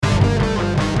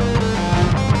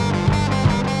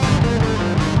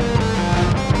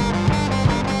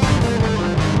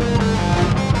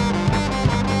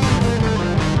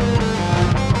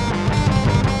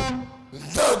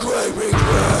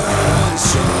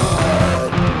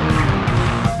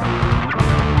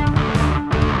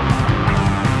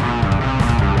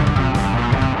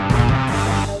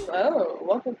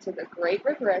to the Great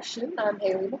Regression. I'm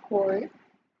Haley McCoy.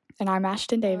 And I'm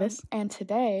Ashton Davis. And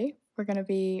today we're going to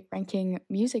be ranking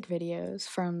music videos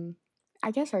from,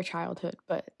 I guess, our childhood,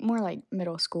 but more like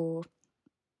middle school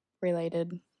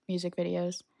related music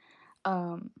videos.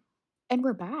 And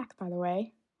we're back, by the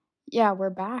way. Yeah, we're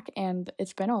back, and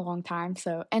it's been a long time.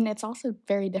 And it's also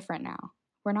very different now.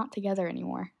 We're not together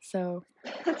anymore. So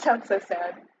It sounds so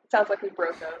sad. It sounds like we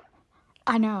broke up.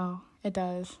 I know it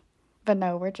does, but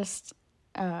no, we're just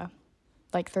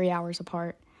like 3 hours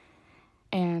apart,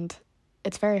 and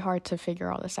it's very hard to figure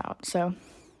all this out. So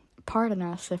pardon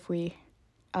us if we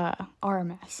are a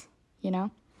mess, you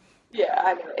know? Yeah,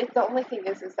 I know. The only thing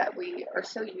is that we are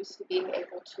so used to being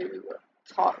able to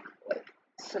talk like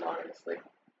synonymously,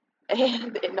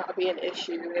 and it not be an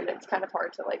issue, and it's kind of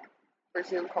hard to like for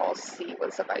Zoom calls see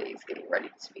when somebody's getting ready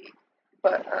to speak.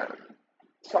 But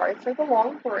sorry for the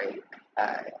long break.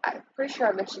 I'm pretty sure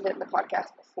I mentioned it in the podcast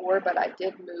before, but I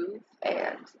did move,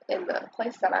 and in the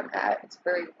place that I'm at, it's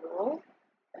very rural,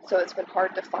 and so it's been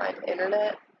hard to find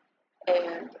internet,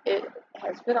 and it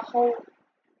has been a whole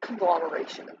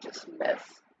conglomeration of just mess.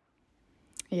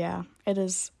 Yeah, it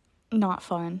is not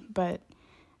fun, but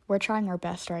we're trying our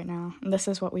best right now, and this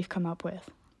is what we've come up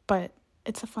with. But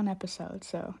it's a fun episode,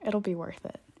 so it'll be worth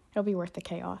it. It'll be worth the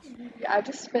chaos. Yeah, I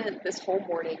just spent this whole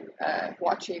morning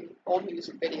watching old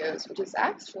music videos, which is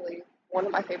actually one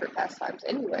of my favorite pastimes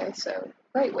anyway, so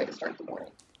great way to start the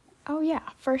morning. Oh, yeah,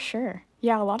 for sure.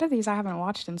 Yeah, a lot of these I haven't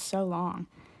watched in so long,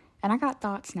 and I got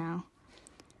thoughts now.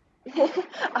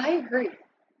 I agree.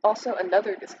 Also,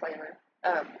 another disclaimer,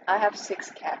 I have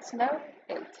 6 cats now,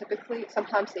 and typically,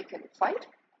 sometimes they can fight,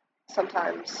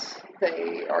 sometimes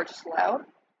they are just loud,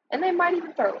 and they might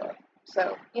even throw up.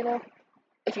 So,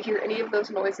 if you hear any of those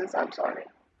noises, I'm sorry.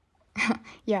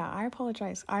 Yeah, I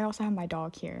apologize. I also have my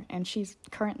dog here, and she's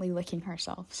currently licking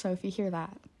herself. So if you hear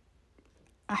that,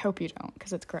 I hope you don't,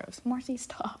 because it's gross. Marcy,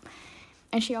 stop.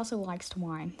 And she also likes to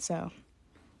whine, so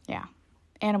yeah.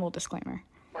 Animal disclaimer.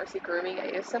 Marcy grooming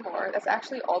ASMR. That's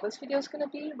actually all this video is going to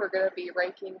be. We're going to be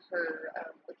ranking her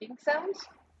licking sounds.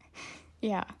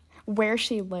 Yeah, where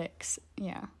she licks,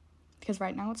 yeah. Because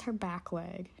right now it's her back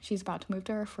leg. She's about to move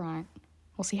to her front.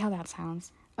 We'll see how that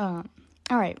sounds. All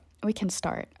right, we can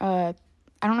start. I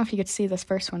don't know if you could see this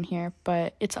first one here,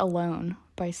 but it's Alone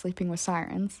by Sleeping with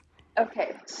Sirens.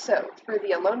 Okay, so for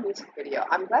the Alone music video,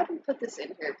 I'm glad we put this in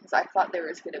here because I thought there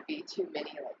was going to be too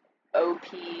many like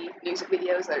OP music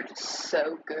videos that are just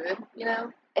so good,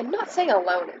 And not saying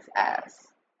Alone is ass,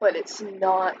 but it's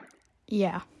not.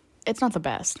 Yeah, it's not the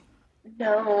best.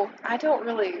 No, I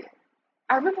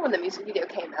remember when the music video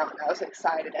came out and I was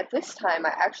excited. At this time,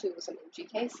 I actually was an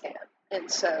MGK stan. And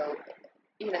so,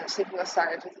 Sleeping with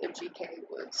Sirens with MGK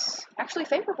was actually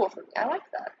favorable for me. I like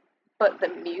that. But the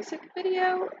music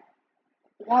video,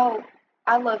 while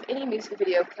I love any music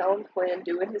video of Kellen Quinn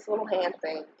doing his little hand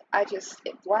thing,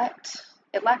 it lacked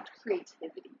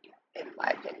creativity, in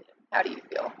my opinion. How do you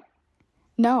feel?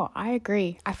 No, I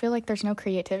agree. I feel like there's no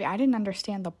creativity. I didn't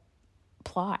understand the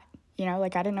plot. I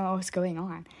didn't know what was going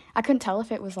on. I couldn't tell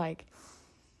if it was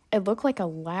it looked like a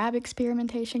lab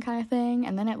experimentation kind of thing,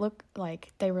 and then it looked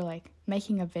like they were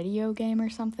making a video game or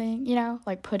something,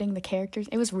 putting the characters.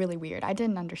 It was really weird. I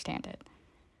didn't understand it.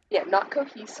 Yeah, not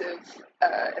cohesive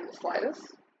in the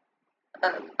slightest.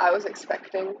 I was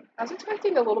expecting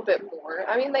a little bit more.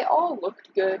 I mean, they all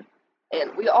looked good,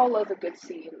 and we all love a good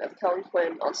scene of Kellen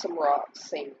Quinn on some rocks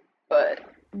singing, but...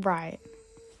 Right.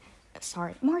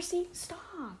 Sorry. Marcy,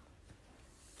 stop!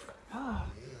 Oh.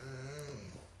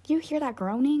 Do you hear that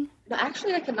groaning? No,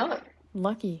 actually, I cannot.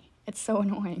 Lucky. It's so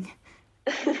annoying.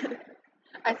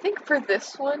 I think for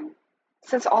this one,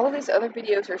 since all of these other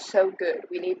videos are so good,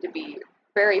 we need to be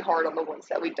very hard on the ones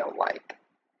that we don't like.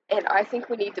 And I think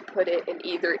we need to put it in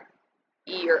either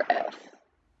E or F.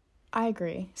 I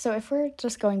agree. So if we're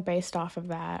just going based off of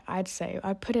that, I'd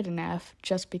put it in F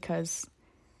just because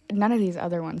none of these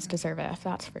other ones deserve F,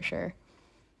 that's for sure.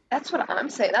 That's what I'm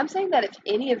saying. I'm saying that if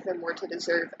any of them were to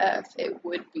deserve F, it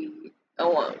would be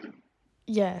Alone.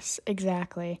 Yes,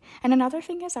 exactly. And another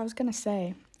thing is, I was going to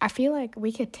say, I feel like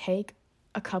we could take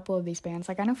a couple of these bands.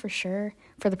 I know for sure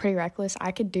for the Pretty Reckless,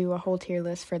 I could do a whole tier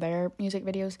list for their music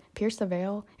videos. Pierce the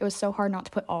Veil, it was so hard not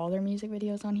to put all their music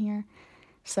videos on here.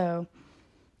 So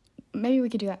maybe we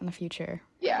could do that in the future.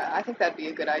 Yeah, I think that'd be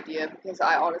a good idea because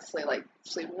I honestly like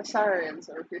Sleeping with Sirens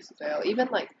or Pierce the Veil. Even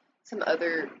some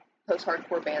other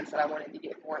post-hardcore bands that I wanted to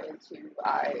get more into,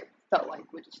 I felt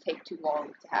like would just take too long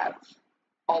to have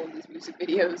all of these music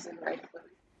videos and rank them.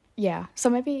 Yeah, so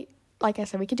maybe, like I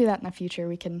said, we could do that in the future.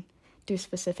 We can do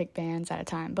specific bands at a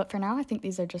time. But for now, I think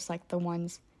these are just the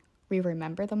ones we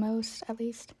remember the most, at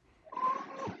least.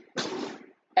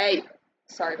 Hey,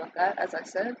 sorry about that. As I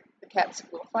said, the cats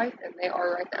will fight, and they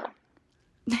are right now.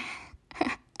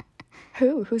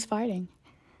 Who's fighting?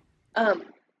 Um,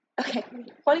 okay,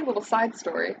 funny little side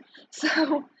story.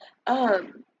 So,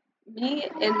 me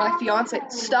and my fiance,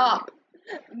 stop!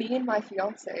 Me and my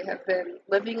fiance have been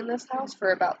living in this house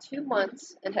for about 2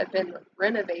 months and have been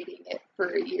renovating it for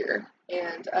a year.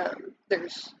 And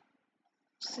there's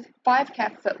 5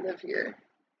 cats that live here,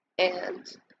 and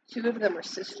 2 of them are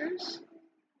sisters.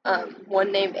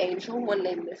 One named Angel, one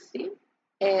named Misty,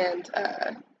 and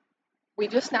we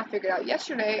just now figured out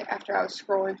yesterday after I was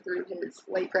scrolling through his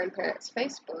late grandparents'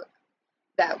 Facebook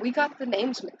that we got the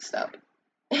names mixed up,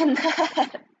 and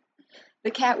that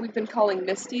the cat we've been calling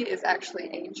Misty is actually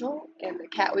Angel, and the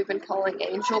cat we've been calling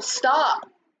Angel, stop!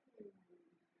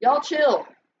 Y'all chill.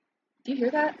 Do you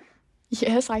hear that?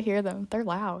 Yes, I hear them. They're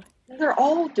loud. They're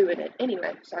all doing it.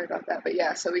 Anyway, sorry about that, but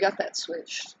yeah, so we got that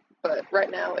switched. But right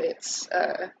now it's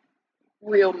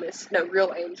real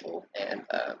Angel and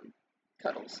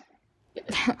Cuddles.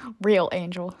 Real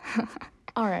Angel.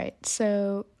 All right,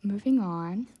 so moving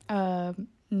on.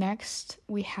 Next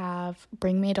we have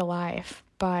Bring Me to Life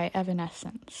by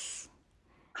Evanescence.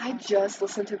 I just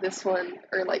listened to this one,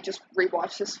 or like just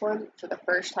rewatched this one for the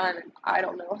first time in I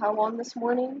don't know how long this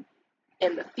morning,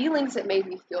 and the feelings it made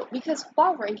me feel. Because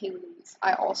while ranking these,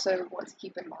 I also want to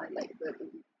keep in mind like the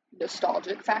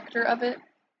nostalgic factor of it.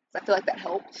 I feel like that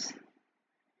helps.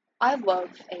 I love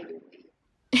Amy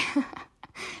Lee.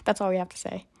 That's all we have to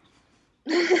say.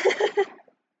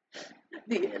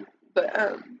 The end. But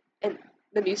and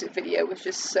the music video was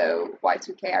just so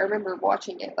Y2K. I remember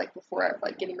watching it like before I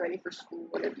like getting ready for school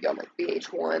when it'd be on like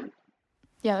VH1.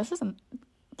 Yeah, this isn't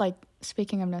like,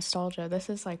 speaking of nostalgia, this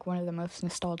is like one of the most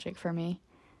nostalgic for me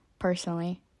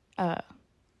personally. I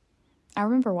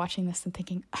remember watching this and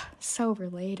thinking, so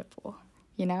relatable,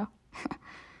 you know?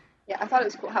 Yeah, I thought it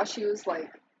was cool how she was like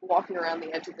walking around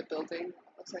the edge of the building.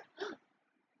 I was like,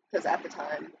 because at the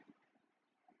time,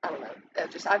 I don't know,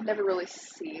 I've never really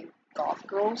seen goth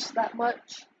girls that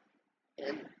much,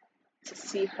 and to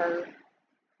see her,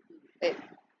 it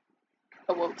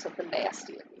awoke something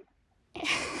nasty in me.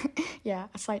 Yeah,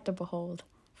 a sight to behold,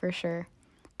 for sure.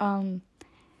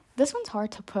 This one's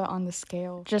hard to put on the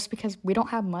scale just because we don't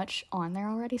have much on there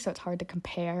already, so it's hard to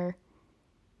compare,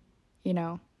 you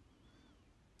know,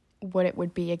 what it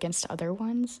would be against other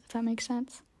ones, if that makes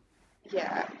sense.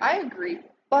 Yeah, I agree,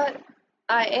 but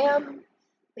I am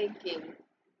thinking,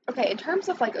 okay, in terms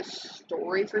of like a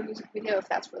story for a music video, if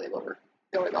that's really what we're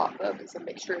going off of, is a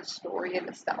mixture of story and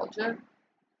nostalgia,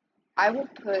 I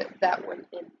would put that one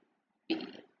in B.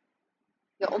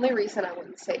 The only reason I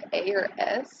wouldn't say A or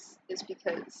S is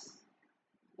because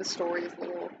the story is a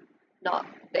little not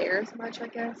there as much, I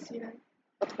guess,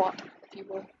 the plot, if you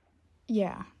will.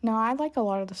 Yeah, no, I like a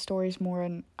lot of the stories more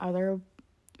in other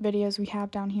videos we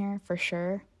have down here, for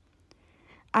sure.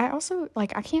 I also,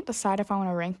 like, I can't decide if I want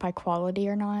to rank by quality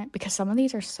or not, because some of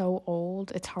these are so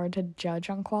old, it's hard to judge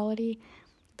on quality,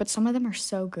 but some of them are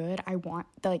so good,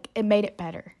 it made it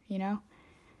better, you know?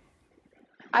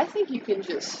 I think you can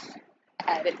just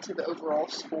add it to the overall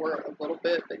score a little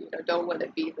bit, but, don't let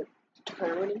it be the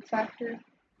determining factor.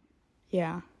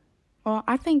 Yeah. Well,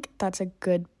 I think that's a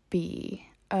good B.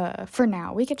 For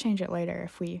now. We could change it later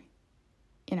if we,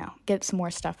 get some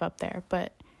more stuff up there,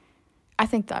 but I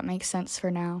think that makes sense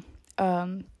for now.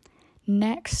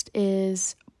 Next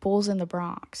is Bulls in the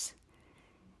Bronx.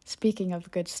 Speaking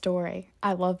of good story,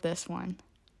 I love this one.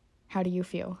 How do you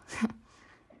feel?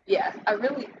 Yeah,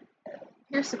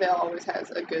 Pierceville always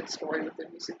has a good story with their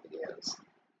music videos.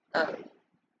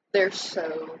 They're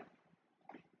so,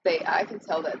 I can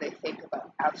tell that they think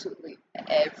about absolutely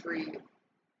every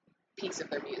piece of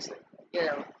their music.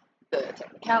 The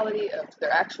technicality of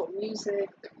their actual music,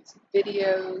 their music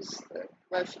videos, the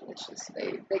promotion. It's just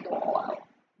they go all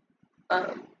out.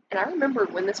 And I remember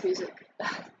when this music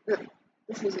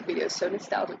video is so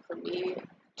nostalgic for me,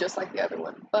 just like the other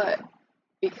one. But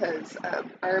because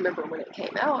I remember when it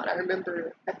came out, and I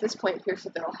remember at this point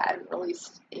Pierceville hadn't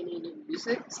released any new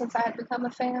music since I had become a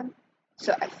fan.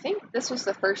 So I think this was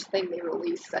the first thing they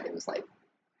released that it was like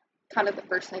kind of the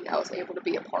first thing I was able to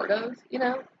be a part of,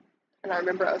 And I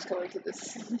remember I was going to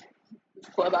this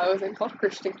club I was in called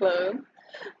Christian Club,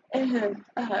 and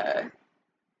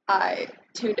I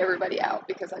tuned everybody out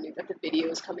because I knew that the video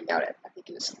was coming out at, I think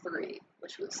it was 3,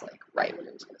 which was like right when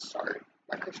it was going to start,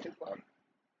 my Christian Club.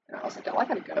 And I was like, oh, I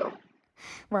gotta go.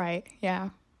 Right, yeah.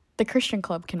 The Christian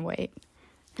Club can wait.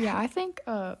 Yeah, I think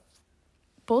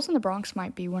Bulls in the Bronx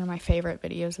might be one of my favorite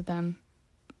videos of them.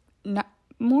 Not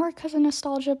more because of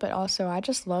nostalgia, but also I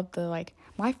just love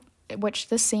which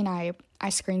this scene I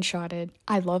screenshotted.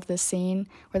 I love this scene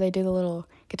where they do the little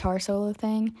guitar solo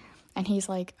thing, and he's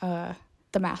like the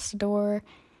matador,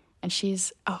 and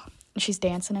she's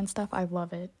dancing and stuff. I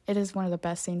love it. It is one of the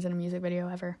best scenes in a music video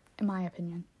ever, in my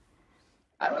opinion.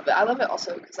 I love it. I love it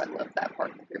also because I love that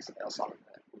part of the Pierce the Veil song.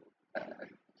 The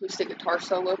acoustic guitar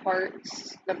solo part.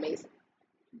 It's an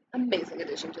amazing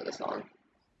addition to the song.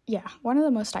 Yeah, one of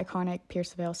the most iconic Pierce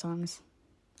the Veil songs,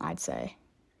 I'd say.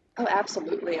 Oh,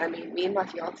 absolutely. I mean, me and my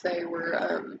fiance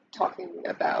were talking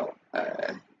about.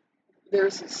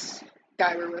 There's this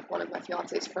guy we were with, one of my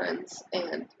fiance's friends,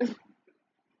 and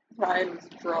Ryan was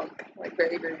drunk, like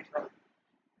very, very drunk,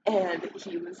 and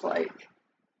he was like,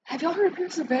 "Have y'all heard of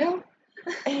Pierce the Veil?"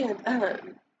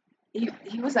 And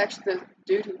he was actually the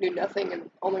dude who knew nothing and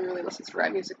only really listens to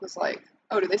rap music. Was like,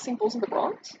 "Oh, do they sing Bulls in the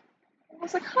Bronx?" And I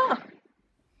was like, "Huh."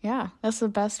 Yeah, that's the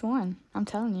best one. I'm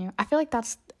telling you. I feel like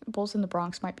that's Bulls in the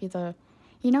Bronx might be the,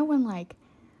 you know, when like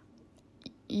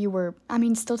you were, I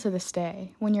mean, still to this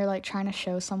day, when you're like trying to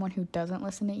show someone who doesn't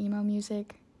listen to emo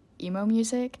music,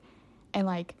 and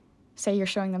like say you're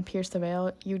showing them Pierce the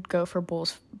Veil, you'd go for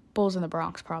Bulls in the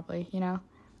Bronx probably, you know,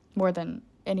 more than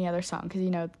any other song, because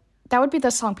you know that would be the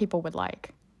song people would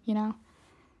like, you know.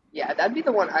 Yeah, that'd be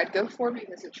the one I'd go for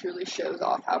because it truly shows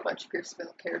off how much Pierce the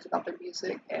Veil cares about their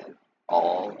music and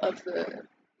all of the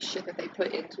shit that they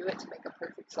put into it to make a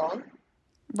perfect song.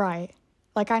 Right.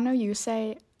 Like I know you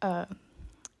say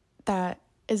that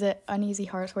is it Uneasy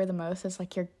Hearts Weigh the Most is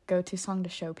like your go-to song to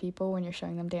show people when you're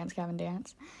showing them Dance Gavin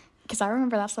Dance. Because I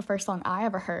remember that's the first song I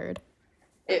ever heard.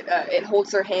 It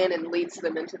holds their hand and leads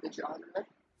them into the genre.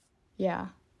 Yeah,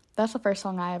 that's the first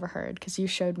song I ever heard because you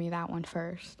showed me that one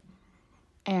first.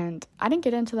 And I didn't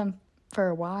get into them for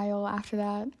a while after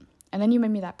that. And then you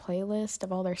made me that playlist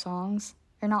of all their songs.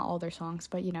 Or not all their songs,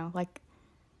 but you know, like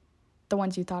the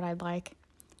ones you thought I'd like.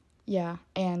 Yeah,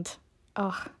 and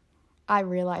I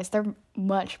realized they're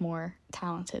much more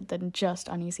talented than just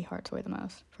Uneasy Hearts Weigh the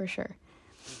Most, for sure.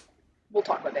 We'll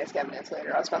talk about Dance Gavin Dance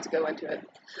later. I was about to go into it.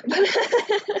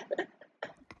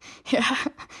 Yeah.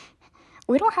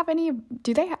 We don't have any,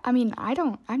 do they, I mean,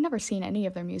 I've never seen any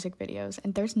of their music videos,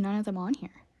 and there's none of them on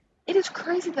here. It is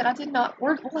crazy that I did not,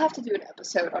 we'll have to do an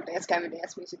episode on Dance Gavin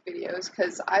Dance music videos,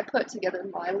 because I put together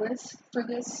my list for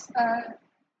this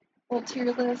little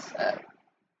tier list,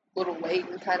 little late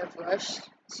and kind of rushed,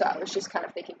 so I was just kind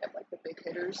of thinking of like the big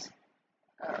hitters.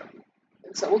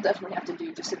 And so we'll definitely have to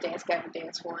do just a Dance Gavin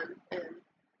Dance one,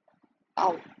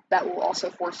 and that will also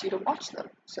force you to watch them,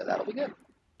 so that'll be good.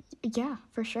 Yeah,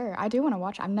 for sure. I do want to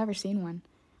watch. I've never seen one.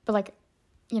 But, like,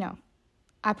 you know,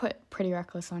 I put Pretty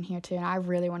Reckless on here, too, and I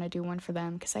really want to do one for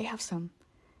them because they have some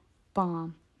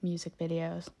bomb music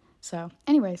videos. So,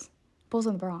 anyways, Bulls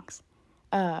in the Bronx.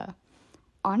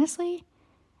 Honestly,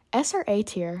 S or A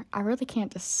tier, I really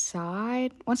can't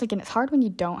decide. Once again, it's hard when you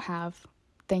don't have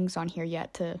things on here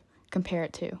yet to compare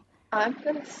it to. I'm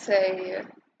going to say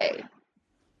A.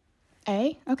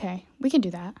 A? Okay, we can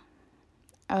do that.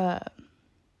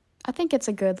 I think it's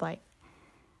a good, like,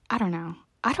 I don't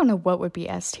know what would be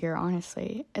S tier,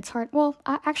 honestly. It's hard. Well,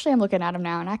 I'm looking at them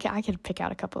now, and I could pick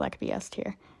out a couple that could be S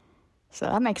tier. So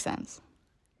that makes sense.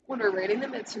 When we're rating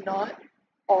them, it's not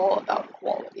all about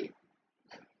quality.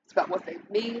 It's about what they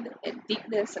mean and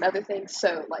deepness and other things.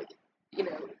 So, like, you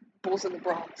know, Bulls in the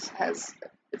Bronx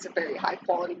it's a very high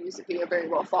quality music video, very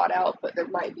well thought out, but there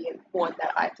might be one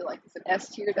that I feel like is an S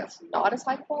tier that's not as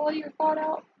high quality or thought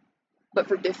out. But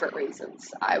for different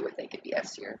reasons, I would think it'd be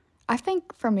S tier. I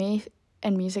think for me,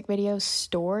 in music videos,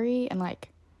 story and,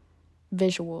 like,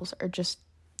 visuals are just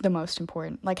the most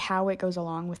important. Like, how it goes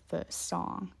along with the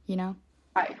song, you know?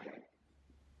 I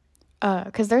agree.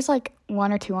 Because there's, like,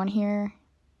 one or two on here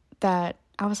that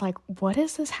I was like, what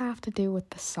does this have to do with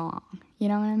the song? You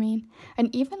know what I mean?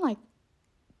 And even, like,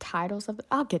 titles of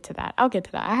I'll get to that.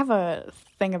 I have a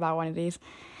thing about one of these.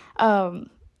 All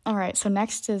right, so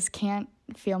next is Can't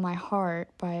Feel My Heart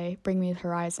by Bring Me the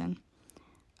Horizon.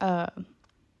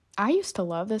 I used to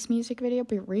love this music video,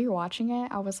 but rewatching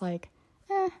it, I was like,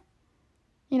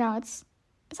 you know, it's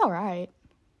all right.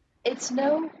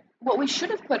 What we should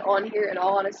have put on here, in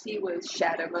all honesty, was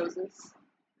Shadow Moses.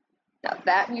 Now,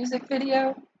 that music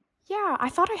video. Yeah, I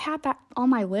thought I had that on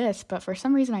my list, but for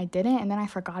some reason I didn't, and then I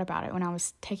forgot about it when I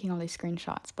was taking all these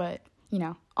screenshots. But, you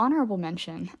know, honorable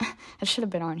mention. It should have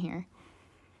been on here.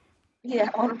 Yeah,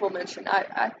 honorable mention.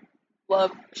 I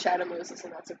love Shadow Moses,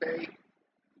 and that's a very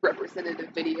representative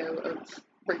video of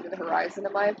Bring Me the Horizon,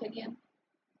 in my opinion.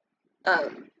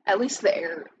 At least the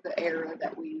era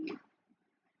that we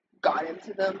got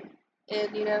into them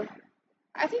in, you know.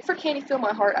 I think for Can You Feel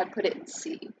My Heart, I'd put it in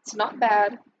C. It's not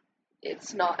bad.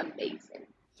 It's not amazing.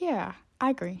 Yeah, I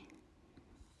agree.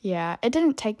 Yeah, it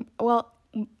didn't take, well,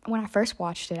 when I first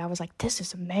watched it, I was like, this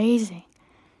is amazing.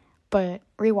 But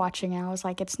rewatching it, I was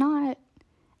like, it's not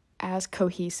as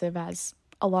cohesive as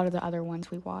a lot of the other ones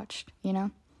we watched, you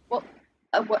know? Well,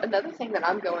 another thing that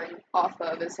I'm going off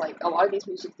of is like a lot of these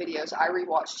music videos I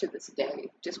rewatch to this day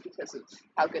just because of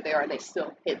how good they are, and they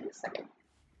still hit the same.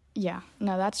 Yeah,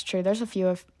 no, that's true. There's a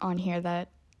few on here that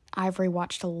I've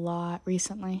rewatched a lot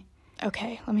recently.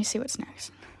 Okay, let me see what's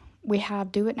next. We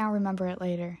have Do It Now, Remember It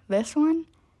Later. This one,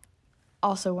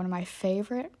 also one of my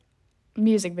favorite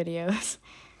music videos.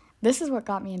 This is what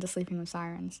got me into Sleeping with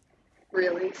Sirens.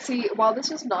 Really? See, while this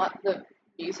was not the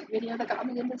music video that got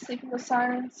me into Sleeping with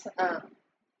Sirens, I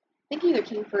think either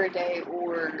King for a Day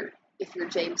or if you're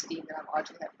James Dean, then I'm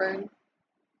Audrey Hepburn.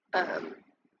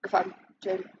 If I'm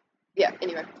James, yeah.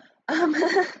 Anyway, um,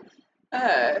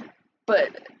 but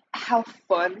how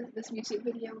fun this music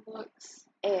video looks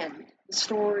and the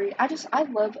story. I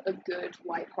love a good,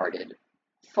 lighthearted,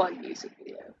 fun music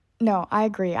video. No, I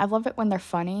agree. I love it when they're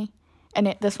funny,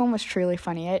 and this one was truly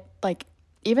funny. It, like,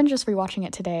 even just rewatching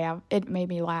it today, it made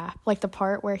me laugh. Like the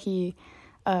part where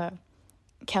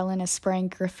Kellen is spraying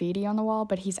graffiti on the wall,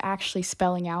 but he's actually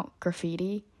spelling out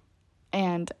graffiti,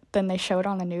 and then they show it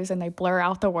on the news and they blur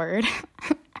out the word.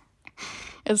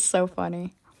 It's so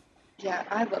funny. Yeah,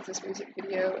 I love this music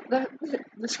video. The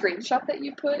screenshot that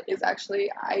you put is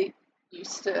actually, I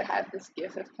used to have this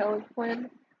GIF of Kellen Quinn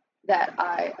that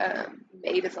I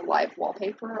made as a live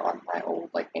wallpaper on my old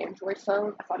like Android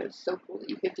phone. I thought it was so cool that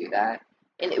you could do that.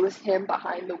 And it was him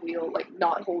behind the wheel, like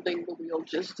not holding the wheel,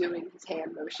 just doing his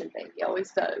hand motion thing he always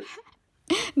does.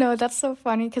 No, that's so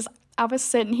funny because I was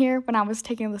sitting here when I was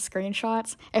taking the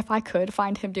screenshots. If I could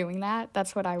find him doing that,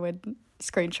 that's what I would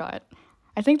screenshot.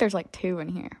 I think there's like 2 in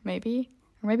here, maybe,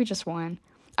 or maybe just 1.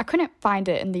 I couldn't find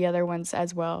it in the other ones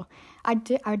as well. I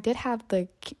did have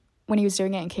when he was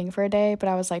doing it in King for a Day, but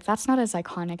I was like, that's not as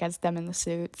iconic as them in the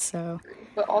suits. So,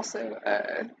 but also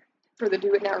for the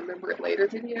Do It Now, Remember It Later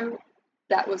video,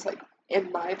 that was like, in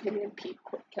my opinion, peak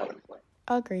Kellen Quinn.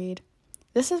 Agreed.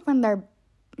 This is when their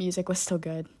music was still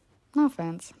good. No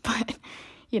offense, but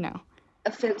you know.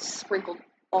 Offense sprinkled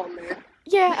on there.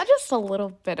 Yeah, just a little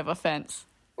bit of offense.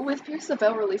 With Pierce the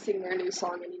Veil releasing their new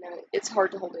song, and it's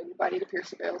hard to hold anybody to Pierce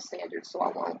the Veil's standards, so I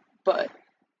won't. But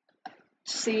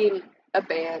seeing a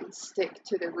band stick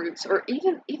to their roots, or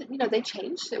even they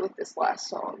changed it with this last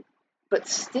song, but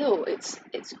still, it's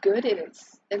good and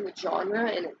it's in the genre,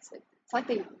 and it's like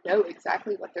they know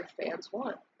exactly what their fans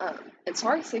want. And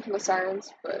sorry, Sleeping with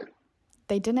Sirens, but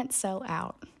they didn't sell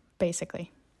out,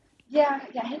 basically. Yeah,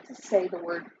 I hate to say the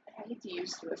word. I hate to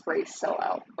use the phrase "sell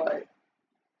out," but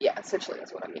yeah, essentially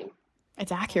that's what I mean.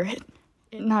 It's accurate.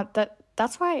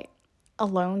 That's why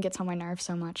Alone gets on my nerves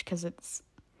so much, because it's,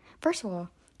 first of all,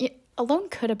 Alone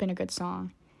could have been a good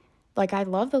song. Like, I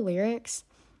love the lyrics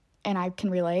and I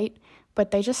can relate, but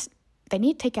they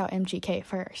need to take out MGK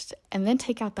first and then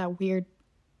take out that weird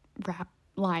rap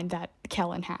line that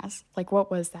Kellen has. Like,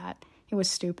 what was that? It was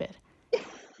stupid.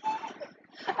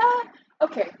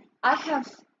 Okay, I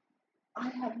have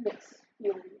mixed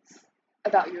feelings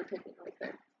about your opinion right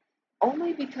there.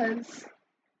 Only because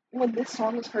when this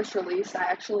song was first released, I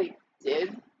actually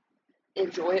did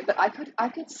enjoy it, but I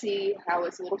could see how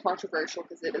it's a little controversial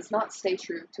because it does not stay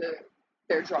true to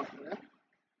their genre.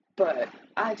 But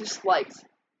I just liked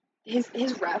his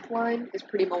rap line is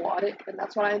pretty melodic, and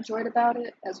that's what I enjoyed about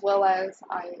it, as well as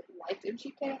I liked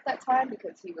MGK at that time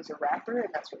because he was a rapper, and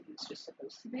that's what he was just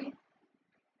supposed to be.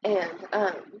 And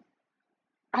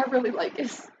I really like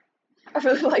his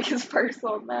verse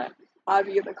on that. I'd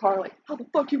be in the car like, how the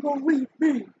fuck you gonna leave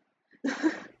me?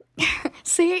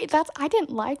 See, I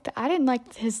didn't like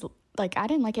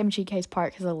MGK's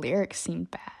part because the lyrics seemed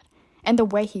bad. And the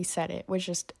way he said it was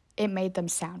just, it made them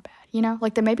sound bad, you know?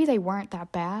 Like, maybe they weren't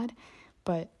that bad,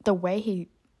 but the way he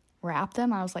rapped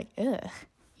them, I was like, ugh,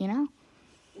 you know?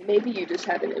 Maybe you just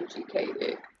have an MGK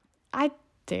dick. I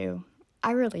do.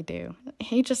 I really do.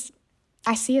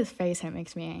 I see his face and it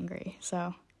makes me angry.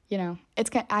 So, you know,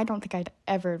 I don't think I'd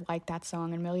ever like that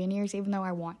song in a million years, even though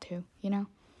I want to, you know?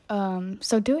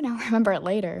 So Do It Now, Remember It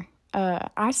Later.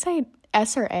 I say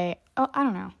S or A. Oh, I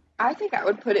don't know. I think I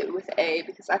would put it with A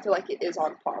because I feel like it is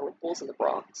on par with Bulls in the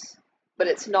Bronx, but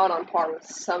it's not on par with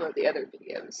some of the other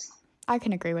videos. I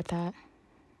can agree with that.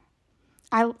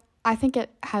 I think it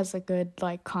has a good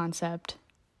like concept,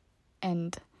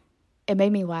 and it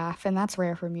made me laugh, and that's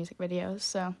rare for music videos.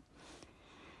 So,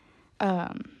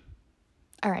 all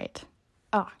right.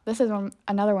 Oh, this is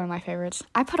another one of my favorites.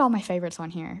 I put all my favorites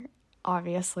on here.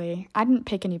 Obviously, I didn't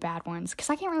pick any bad ones because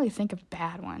I can't really think of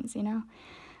bad ones, you know.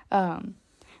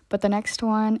 But the next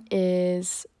one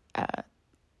is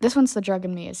This one's The Drug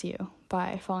in Me Is You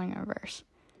by Falling in Reverse.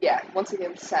 Yeah, once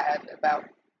again, sad about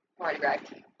Ronnie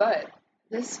Radke. But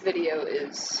this video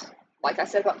is, like I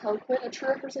said about Helen Quinn, a true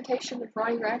representation of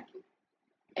Ronnie Radke.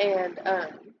 And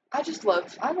I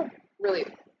love really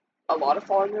a lot of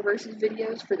Falling in Reverse's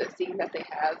videos for the theme that they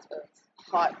have of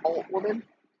hot alt woman.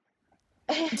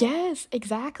 Yes,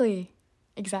 exactly.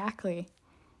 Exactly.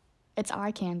 It's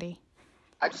eye candy.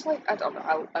 I don't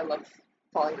know, I love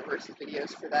Falling in Reverse's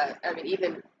videos for that. I mean,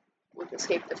 even with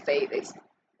Escape the Fate,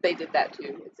 they did that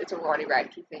too. It's a Ronnie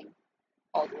Radke thing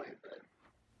all the way. But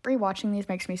rewatching these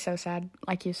makes me so sad,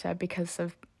 like you said, because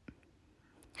of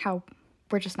how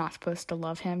we're just not supposed to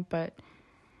love him, but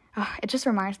it just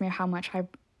reminds me of how much I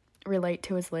relate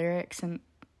to his lyrics and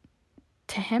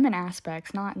to him in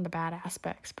aspects, not in the bad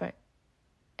aspects, but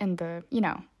in the,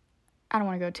 I don't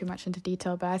want to go too much into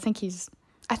detail, but I think he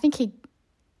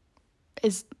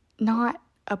is not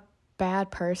a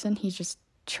bad person. He just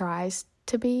tries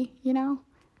to be,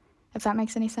 if that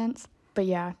makes any sense. But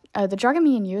yeah, The Drug in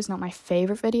Me and You is not my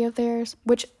favorite video of theirs,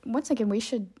 which, once again, we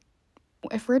should,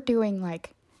 if we're doing,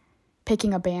 like,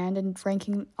 picking a band and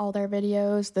ranking all their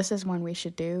videos, this is one we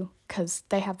should do, because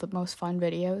they have the most fun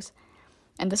videos.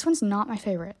 And this one's not my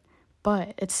favorite,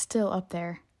 but it's still up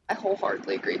there. I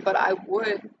wholeheartedly agree, but I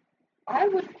would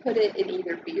put it in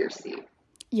either B or C.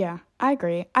 Yeah, I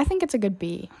agree. I think it's a good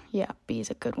B. Yeah, B is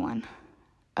a good one.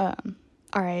 All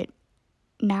right,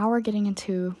 now we're getting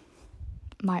into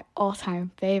my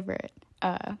all-time favorite,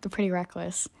 The Pretty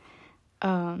Reckless.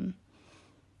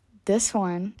 This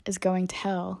one is Going to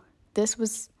Hell. This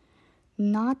was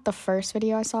not the first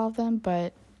video I saw of them,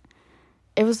 but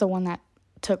it was the one that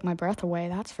took my breath away,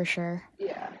 that's for sure.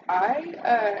 Yeah, I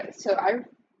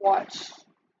watched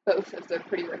both of the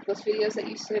Pretty Reckless videos that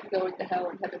you said, Going to Hell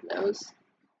and Heaven Knows.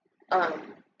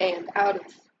 And out of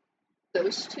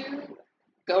those two,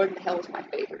 Going to Hell is my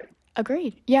favorite.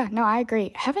 Agreed. Yeah, no, I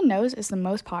agree. Heaven Knows is the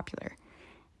most popular,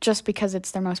 just because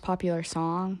it's their most popular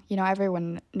song.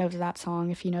 Everyone knows that song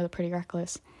if you know The Pretty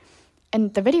Reckless.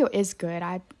 And the video is good.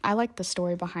 I like the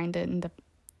story behind it, and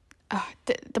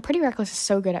the Pretty Reckless is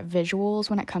so good at visuals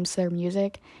when it comes to their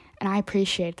music, and I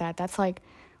appreciate that. That's like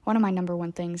one of my number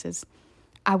one things is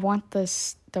I want the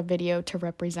video to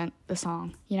represent the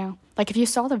song, Like if you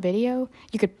saw the video,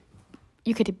 you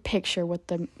could picture what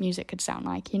the music could sound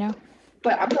like,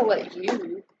 But I'm gonna let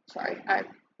you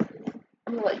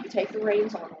take the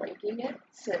reins on ranking it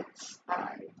since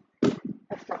I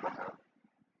struck my tongue.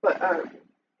 But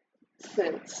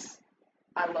since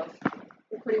I love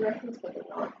the Pretty Reckless, but they're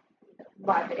not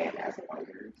my band as a lot of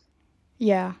yours.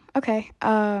 Yeah. Okay.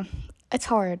 It's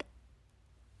hard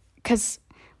because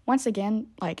once again,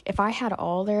 like if I had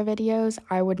all their videos,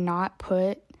 I would not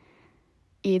put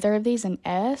either of these in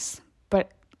S,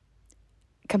 but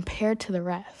compared to the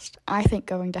rest, I think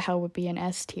Going to Hell would be an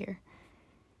S tier.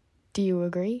 Do you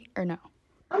agree or no?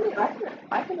 I mean,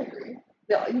 I can agree.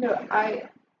 I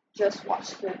just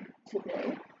watched it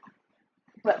today,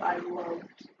 but I loved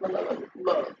Going to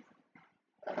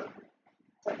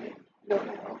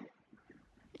Hell.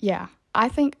 Yeah, I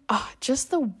think just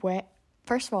the way.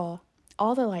 First of all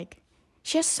the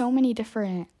she has so many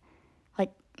different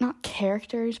not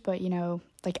characters, but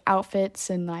outfits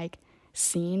and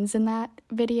scenes in that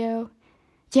video.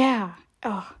 Yeah.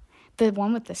 Oh, the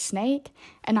one with the snake,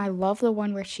 and I love the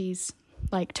one where she's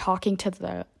talking to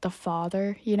the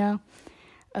father,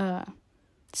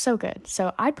 so good.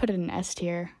 So I'd put it in S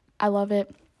tier. I love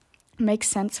it. Makes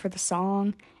sense for the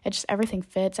song. Everything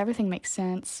fits, everything makes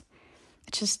sense.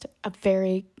 It's just a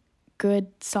very good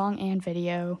song and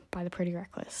video by the Pretty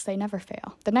Reckless. They never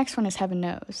fail. The next one is Heaven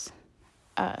Knows.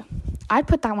 I'd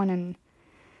put that one in.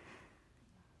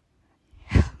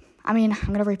 I mean, I'm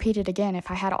going to repeat it again.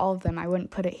 If I had all of them, I wouldn't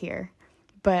put it here.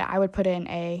 But I would put it in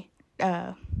A.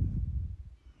 For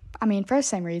the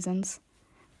same reasons.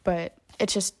 But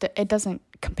it doesn't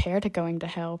compare to Going to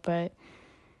Hell. But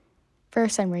for the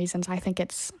same reasons, I think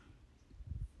it's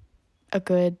a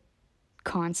good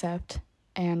concept.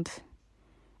 And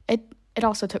it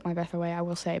also took my breath away, I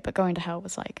will say. But Going to Hell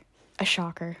was a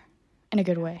shocker in a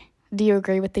good way. Do you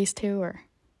agree with these two or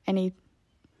any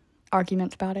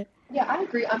arguments about it? Yeah, I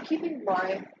agree. I'm keeping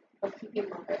my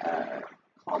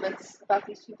comments about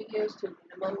these two videos to a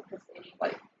minimum because any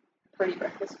Pretty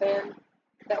Reckless fan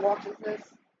that watches this,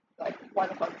 why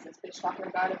the fuck is this bitch talking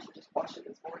about it? She just watched it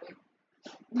this morning.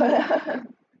 But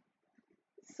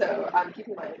so I'm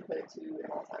keeping my input to an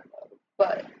all-time low.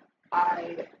 But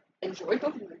I enjoyed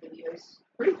both of the videos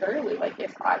pretty thoroughly.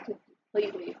 If I could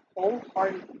completely,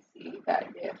 wholeheartedly see that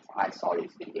if I saw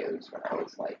these videos when I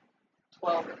was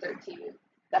 12 or 13,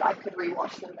 that I could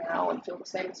rewatch them now and feel the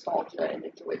same nostalgia and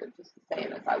enjoy them just the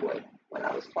same as I would when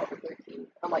I was 12 or 13.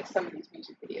 Unlike some of these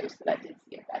music videos that I did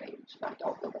see at that age, and I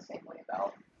don't feel the same way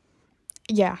about.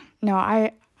 Yeah, no,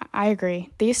 I agree.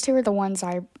 These two are the ones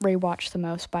I rewatch the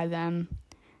most by them,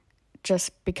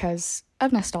 just because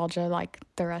of nostalgia, like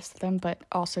the rest of them, but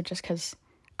also just because,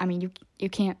 I mean, you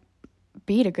can't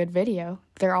beat a good video.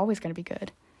 They're always going to be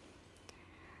good.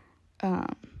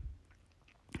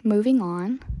 Moving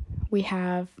on, we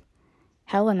have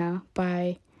Helena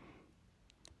by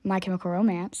My Chemical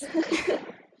Romance.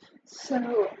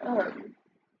 So,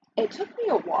 it took me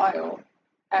a while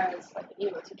as like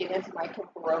emo to get into My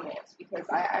Chemical Romance because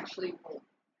I actually went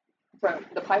from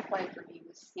the pipeline for me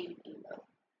was scene emo,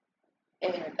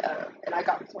 and I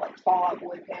got to like Fall Out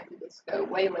Boy, Panda Disco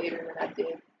way later than I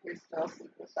did Here's Smells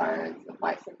Sleepless Sirens and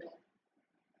Mice and Men.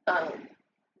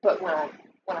 But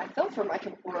when I fell for My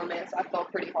Chemical Romance, I fell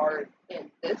pretty hard. And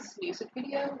this music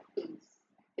video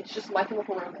it's just My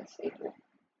Chemical Romance staple.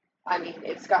 I mean,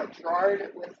 it's got Gerard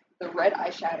with the red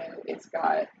eyeshadow. It's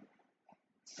got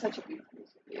such a beautiful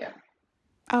music video.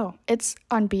 Oh, it's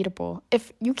unbeatable.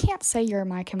 If you can't say you're a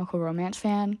My Chemical Romance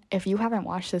fan if you haven't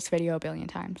watched this video a billion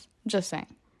times. Just saying.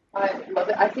 I love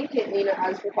it. I think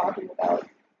as we're talking about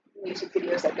music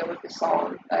videos that go with the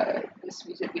song, this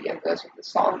music video goes with the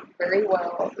song very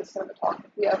well. The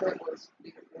cinematography of it was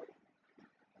beautiful.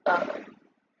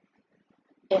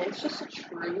 And it's just a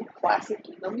true classic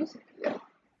emo music video.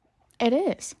 It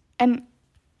is. And,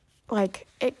 like,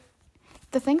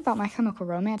 the thing about My Chemical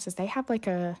Romance is they have, like,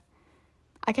 an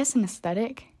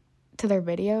aesthetic to their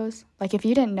videos. Like, if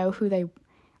you didn't know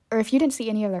or if you didn't see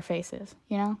any of their faces,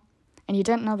 you know, and you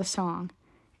didn't know the song,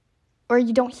 or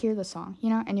you don't hear the song, you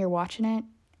know, and you're watching it,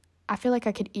 I feel like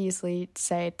I could easily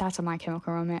say that's a My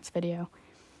Chemical Romance video.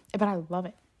 But I love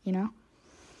it, you know?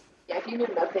 Yeah, if you knew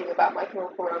nothing about My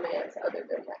Chemical Romance other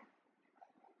than like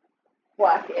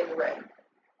black and red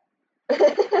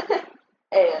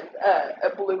and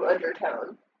a blue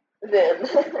undertone, then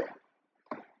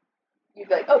you'd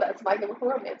be like, oh, that's My Chemical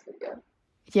Romance video.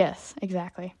 Yes,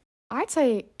 exactly. I'd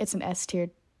say it's an S tier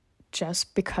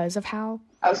just because of how...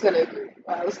 I was going to agree.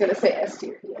 I was going to say S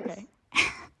tier, yes. Okay.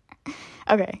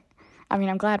 Okay. I mean,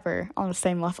 I'm glad we're on the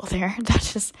same level there.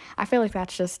 I feel like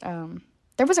that's just,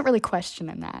 there wasn't really question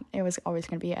in that. It was always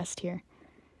going to be S tier.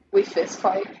 We fist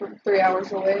fight for 3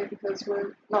 hours away because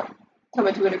we're not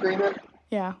coming to an agreement.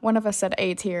 Yeah, one of us said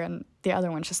A tier and the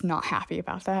other one's just not happy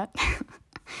about that.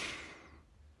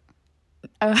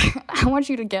 I want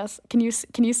you to guess. Can you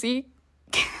see?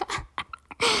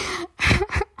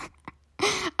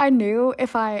 I knew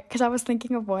because I was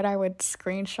thinking of what I would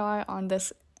screenshot on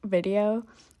this video,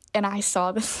 and I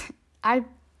saw this. I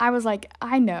was like,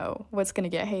 I know what's going to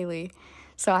get Haley.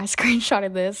 So I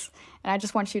screenshotted this, and I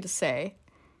just want you to say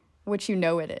what you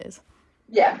know it is.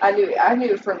 Yeah, I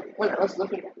knew from when I was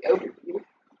looking at the overview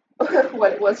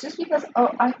what it was, just because,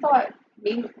 I thought,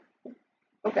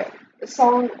 okay, the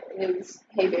song is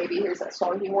Hey Baby, Here's That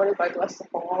Song You Wanted by Bless the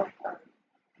Fall.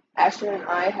 Ashton and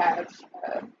I have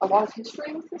a lot of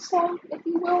history with this song, if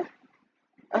you will.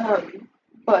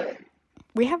 But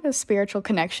we have a spiritual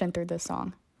connection through this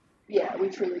song. Yeah, we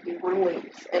truly do. We're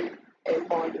linked and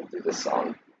bonded through this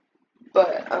song.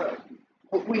 But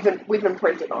we've been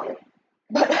printed on it.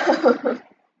 But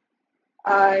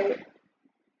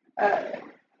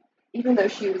even though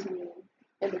she was mean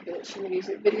and a bitch in the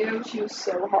music video, she was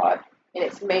so hot, and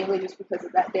it's mainly just because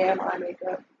of that damn eye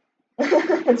makeup.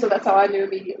 And so that's how I knew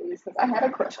immediately, is because I had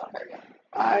a crush on her.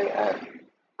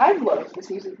 I love this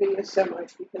music video so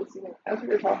much because, as we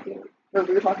were talking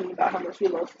about how much we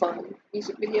love fun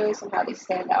music videos and how they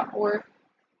stand out more,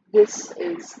 this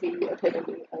is the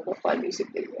epitome of a fun music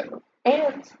video.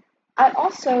 And I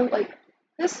also,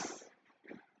 this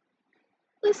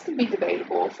can be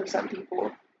debatable for some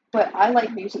people, but I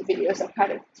like music videos that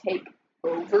kind of take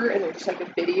over and they're just like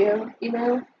a video,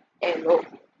 and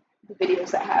the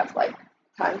videos that have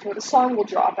times where the song will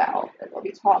drop out and they'll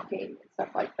be talking and stuff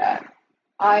like that.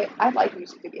 I like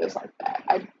music videos like that.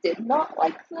 I did not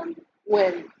like them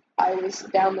when I was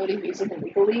downloading music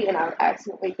illegally and I would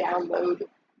accidentally download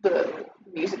the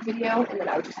music video and then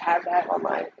I would just have that on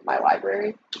my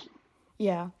library.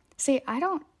 Yeah. See, I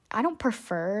don't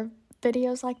prefer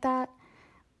videos like that,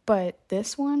 but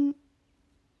this one,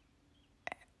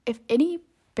 if any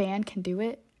band can do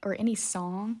it or any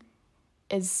song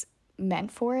is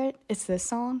meant for it, it's this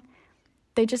song.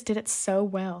 They just did it so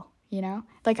well,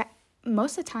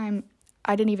 most of the time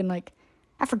I didn't even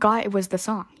I forgot it was the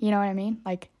song, you know what I mean?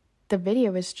 The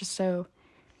video is just so,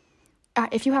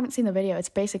 if you haven't seen the video, it's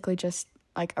basically just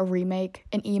an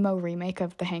emo remake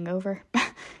of The Hangover,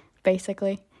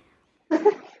 basically.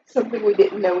 Something we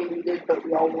didn't know we needed, but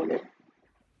we all wanted.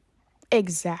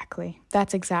 Exactly.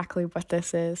 That's exactly what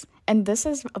this is. And this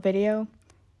is a video,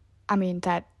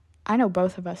 that I know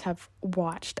both of us have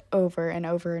watched over and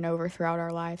over and over throughout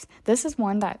our lives. This is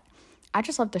one that I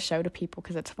just love to show to people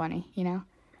because it's funny,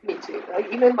 Me too.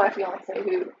 Like, even my fiance,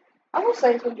 who I will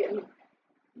say has been getting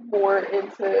more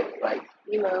into, like,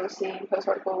 seeing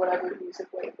post-hardcore, whatever, music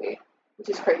lately, which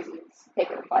is crazy. It's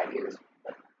taken him 5 years.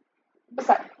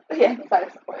 Besides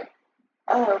the point.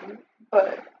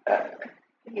 But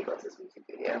he loves this music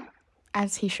video.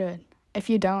 As he should. If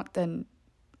you don't, then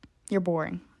you're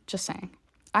boring. Just saying.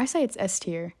 I say it's S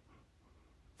tier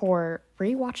for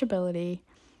rewatchability.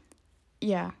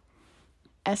 Yeah,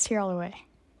 S tier all the way.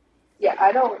 Yeah,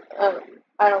 I don't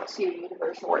see a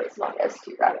universe where it's not S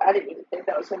tier. I didn't even think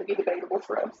that was going to be debatable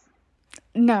for us.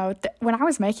 No, when I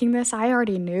was making this, I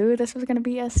already knew this was going to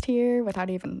be S tier without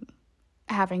even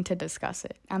having to discuss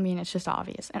it. It's just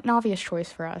obvious. An obvious choice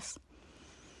for us.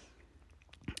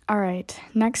 All right,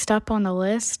 next up on the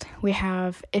list, we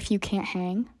have If You Can't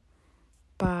Hang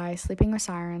by Sleeping with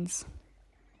Sirens.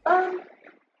 I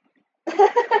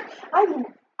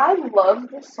love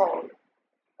this song.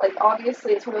 Like,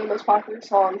 obviously, it's one of the most popular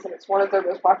songs, and it's one of their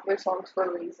most popular songs for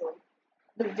a reason.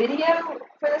 The video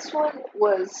for this one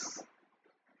was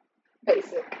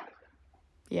basic.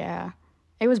 Yeah,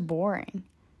 it was boring.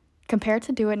 Compared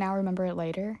to Do It Now, Remember It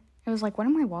Later, it was like, what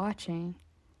am I watching?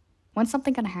 When's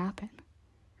something gonna happen?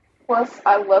 Plus,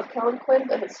 I love Kellen Quinn,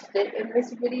 but his fit in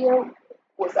this video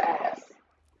was ass.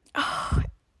 Oh,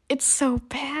 it's so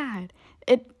bad.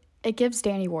 It gives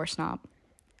Danny Worsnop.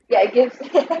 Yeah, it gives...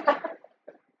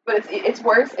 But it's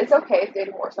worse. It's okay if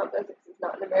Danny Worsnop does it because he's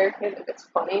not an American, and it's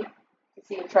funny to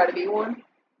see him try to be one.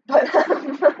 But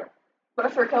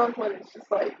for Kellen Quinn, it's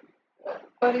just like,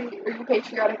 buddy, are you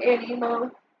patriotic and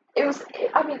emo? It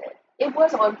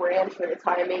was on brand for the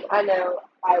timing. I know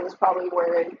I was probably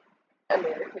wearing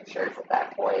American shirts at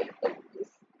that point, and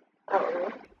just, I don't know.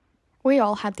 We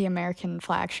all had the American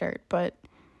flag shirt, but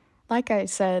like I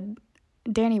said,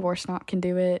 Danny Worsnop can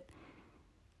do it,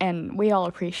 and we all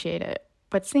appreciate it.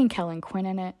 But seeing Kellen Quinn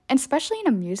in it, and especially in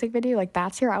a music video, like,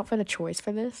 that's your outfit of choice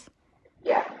for this.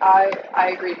 Yeah,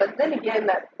 I agree. But then again,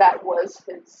 that was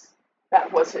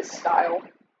his style.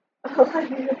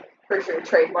 For sure,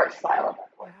 trademark style.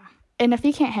 And If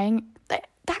You Can't Hang,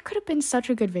 that could have been such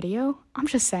a good video. I'm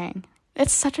just saying.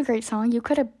 It's such a great song. You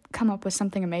could have come up with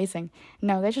something amazing.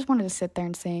 No, they just wanted to sit there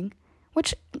and sing,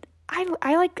 which I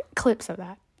like clips of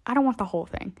that. I don't want the whole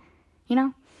thing,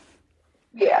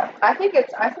 Yeah, I think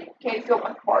Can't Feel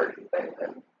My Heart is better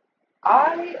than.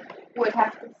 I would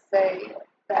have to say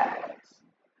that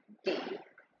D.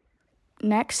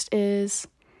 Next is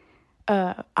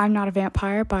I'm Not a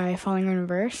Vampire by Falling in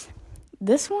Reverse.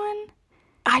 This one,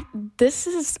 this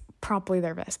is probably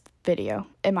their best video,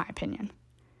 in my opinion.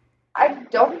 I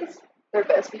don't think it's their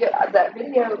best video. That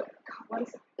video, God, what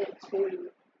is it too?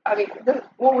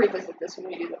 We'll revisit this when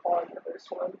we do the Falling in Reverse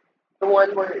one. The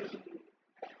one where he,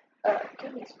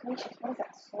 goodness gracious, what is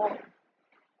that song?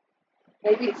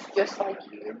 Maybe it's Just Like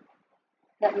You.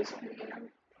 That music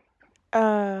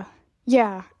video.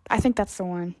 Yeah, I think that's the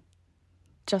one.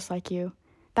 Just Like You.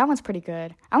 That one's pretty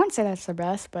good. I wouldn't say that's the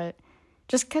best, but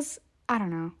just because, I don't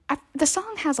know. The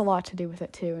song has a lot to do with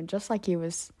it, too, and Just Like You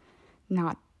was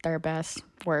not their best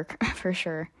work, for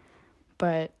sure.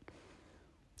 But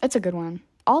it's a good one.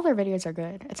 All their videos are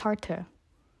good. It's hard to...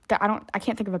 I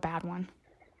can't think of a bad one.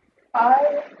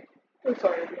 I'm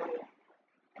sorry,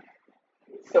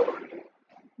 it's so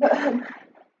weird.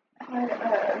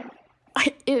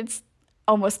 It's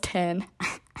almost 10.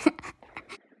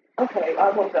 Okay, I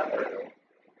woke up early.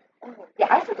 Yeah,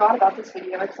 I forgot about this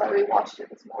video because I rewatched it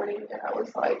this morning, and I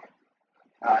was like,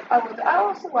 I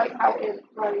also like how in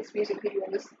Ronnie's music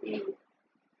videos, he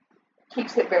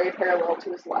keeps it very parallel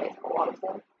to his life, a lot of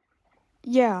them.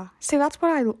 Yeah, see, that's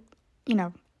what I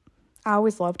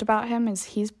always loved about him, is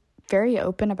he's very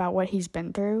open about what he's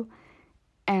been through,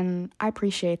 and I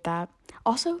appreciate that.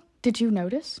 Also, did you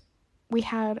notice we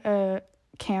had a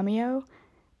cameo,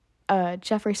 a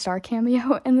Jeffree Star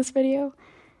cameo in this video?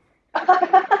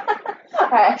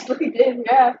 I actually did,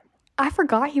 yeah. I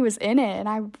forgot he was in it, and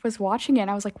I was watching it,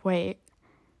 and I was like, wait,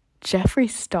 Jeffree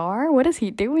Star? What is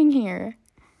he doing here?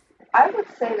 I would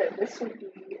say that this would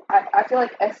be, I feel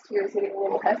like S tier is getting a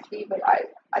little hefty, but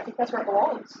I think that's where it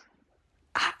belongs.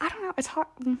 I don't know, it's hard,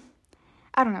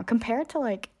 I don't know, compared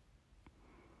to,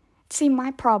 see,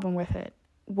 my problem with it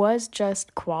was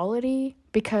just quality,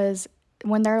 because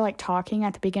when they're, talking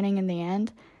at the beginning and the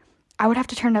end, I would have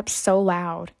to turn it up so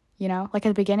loud, at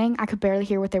the beginning, I could barely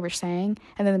hear what they were saying,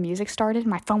 and then the music started, and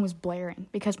my phone was blaring,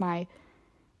 because my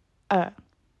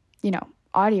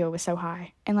audio was so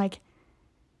high. And like,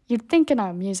 you'd think in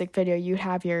a music video you'd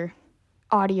have your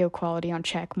audio quality on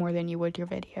check more than you would your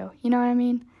video. You know what I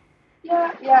mean?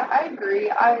 Yeah, I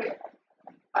agree.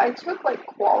 I took like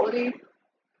quality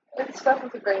and stuff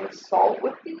with a grain of salt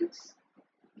with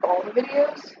all the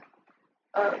videos.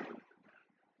 Um,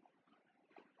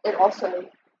 and also,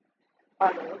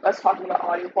 I don't know, I was talking about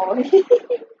audio quality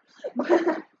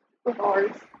with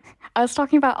ours. I was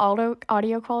talking about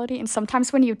audio quality, and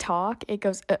sometimes when you talk, it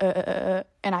goes,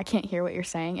 and I can't hear what you're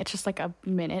saying. It's just like a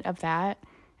minute of that.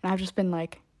 And I've just been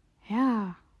like,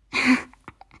 yeah,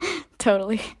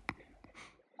 totally.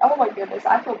 Oh my goodness,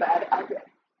 I feel bad.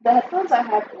 The headphones I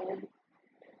have in,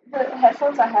 the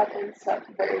headphones I have in suck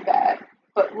very bad.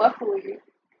 But luckily,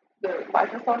 the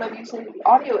microphone I'm using, the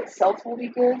audio itself will be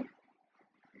good.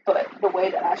 But the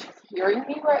way that Ash is hearing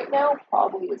me right now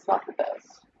probably is not the best.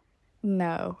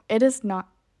 No, it is not.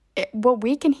 What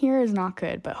we can hear is not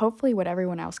good, but hopefully what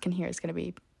everyone else can hear is going to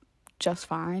be just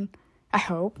fine. I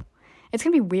hope. It's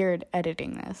going to be weird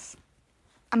editing this.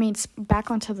 I mean, back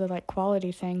onto the like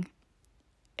quality thing.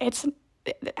 It's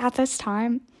at this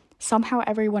time, somehow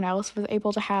everyone else was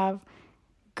able to have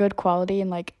good quality, and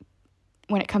like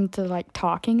when it comes to like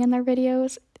talking in their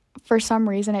videos, for some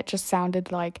reason it just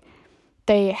sounded like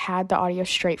they had the audio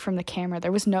straight from the camera.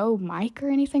 There was no mic or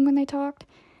anything when they talked,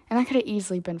 and that could have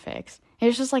easily been fixed.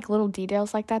 It's just like little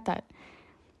details like that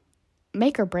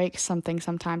make or break something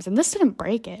sometimes. And this didn't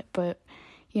break it, but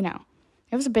it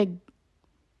was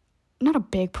not a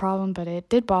big problem, but it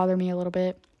did bother me a little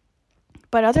bit.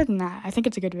 But other than that, I think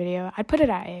it's a good video. I'd put it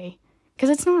at A, because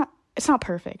it's not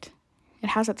perfect. It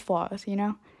has its flaws,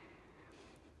 and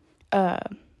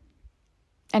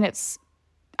it's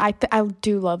I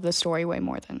do love the story way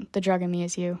more than The Drug in Me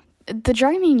Is You. The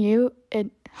Drug in Me and You,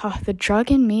 The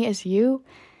Drug in Me Is You,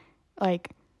 like,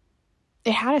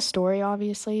 it had a story,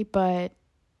 obviously, but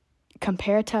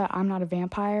compared to I'm Not a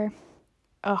Vampire,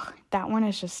 that one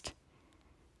is just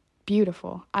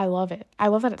beautiful. I love it. I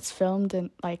love that it's filmed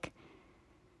in, like,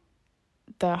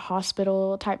 the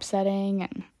hospital type setting,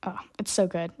 and, it's so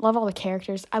good. Love all the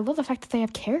characters. I love the fact that they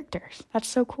have characters. That's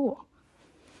so cool.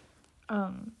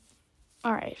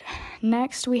 All right,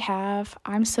 next we have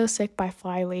I'm So Sick by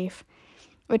Flyleaf,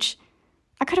 which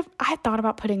I thought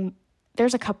about putting,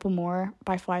 there's a couple more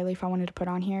by Flyleaf I wanted to put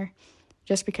on here,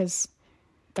 just because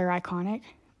they're iconic,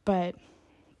 but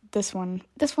this one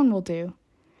will do.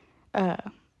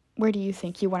 Where do you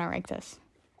think you want to rank this?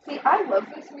 See, I love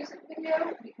this music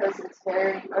video because it's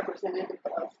very representative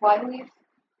of Flyleaf,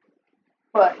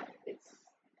 but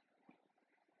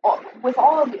with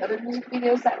all of the other music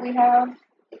videos that we have,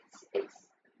 it's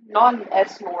not an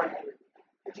S nor an A.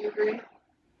 Would you agree?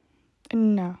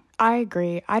 No, I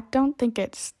agree. I don't think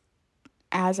it's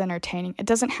as entertaining. It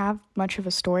doesn't have much of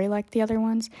a story like the other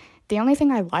ones. The only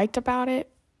thing I liked about it,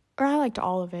 or I liked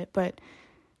all of it, but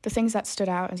the things that stood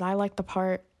out is I liked the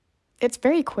part, it's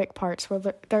very quick parts where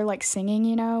they're like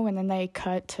singing, and then they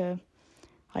cut to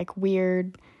like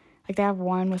weird, like they have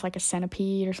one with like a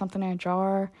centipede or something in a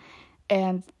jar,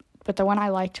 but the one I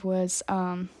liked was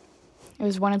it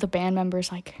was one of the band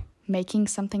members like making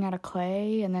something out of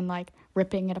clay and then like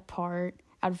ripping it apart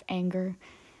out of anger,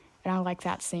 and I like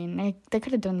that scene. They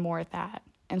could have done more of that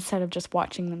instead of just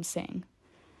watching them sing.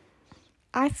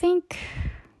 I think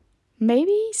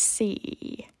maybe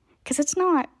C, because it's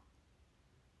not.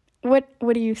 What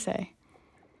do you say?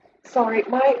 Sorry,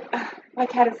 my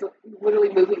cat is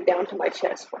literally moving down to my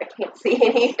chest where I can't see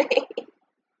anything.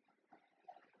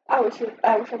 I wish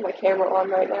I had my camera on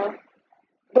right now.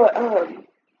 But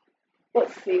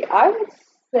let's see. I would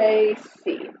say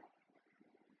C.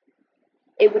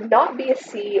 It would not be a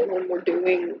C when we're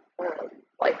doing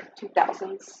like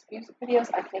 2000s music videos.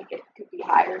 I think it could be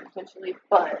higher potentially,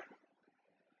 but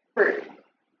for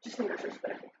just in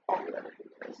retrospect, all the other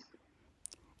videos.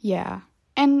 Yeah.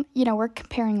 And, we're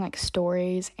comparing like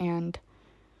stories and,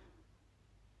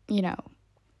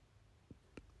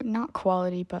 not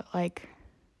quality, but like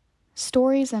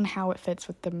stories and how it fits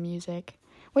with the music,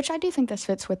 which I do think this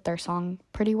fits with their song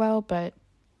pretty well. But,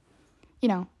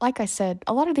 like I said,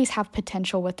 a lot of these have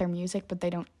potential with their music, but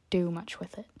they don't do much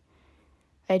with it.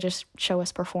 They just show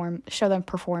them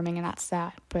performing, and that's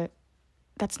that. But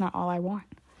that's not all I want.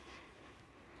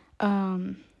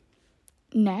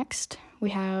 Next, we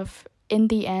have In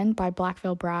the End by Black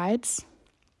Veil Brides.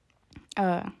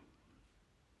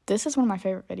 This is one of my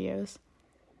favorite videos.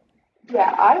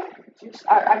 Yeah, I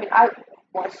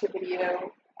watched the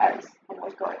video as when I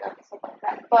was growing up and stuff like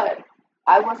that, but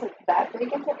I wasn't that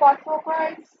big into Black Veil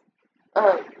Brides.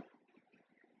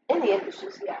 In the end, it's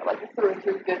just, like a through and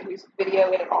through good music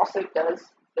video, and it also does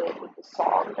fit with the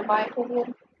song, in my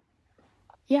opinion.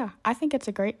 Yeah, I think it's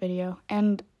a great video.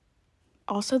 And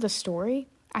also the story,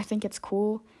 I think it's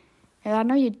cool. And I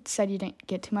know you said you didn't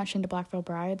get too much into Black Veil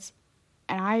Brides.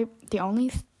 And the only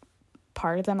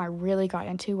part of them I really got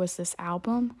into was this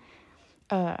album.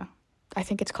 I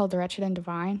think it's called The Wretched and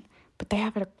Divine. But they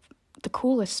have the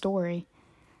coolest story.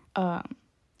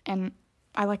 And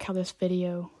I like how this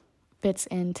video fits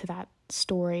into that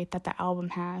story that the album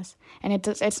has. And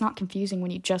it's not confusing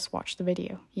when you just watch the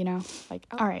video, you know? Like,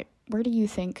 all right, where do you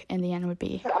think in the end would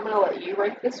be? I'm going to let you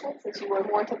rank this one since you were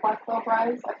more into Black Veil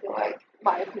Brides. I feel like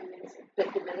my opinion is a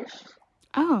bit diminished.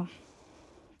 Oh,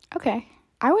 okay.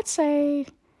 I would say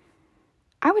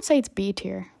it's B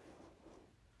tier,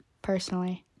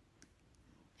 personally.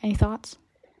 Any thoughts?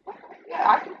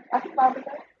 Yeah, I can vibe with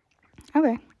that.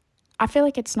 Okay. I feel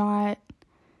like it's not,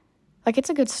 like, it's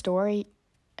a good story,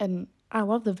 and I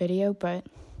love the video, but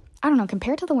I don't know,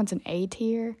 compared to the ones in A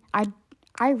tier, I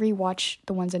rewatch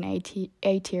the ones in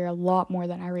A tier a lot more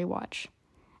than I rewatch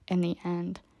in the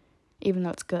end, even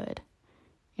though it's good,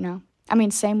 you know? I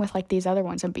mean, same with, like, these other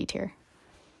ones in B tier.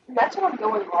 That's what I'm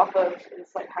going off of, is,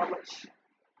 like, how much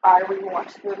I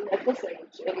rewatch them at this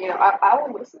age. And, you know, I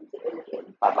will listen to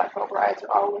Indian by Black Veil Brides,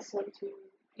 or I'll listen to,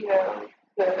 you know,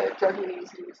 the Drug News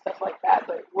and stuff like that,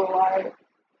 but will I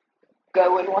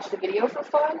go and watch the video for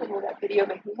fun, and will that video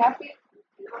make me happy?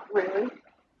 Not really.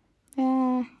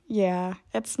 Yeah,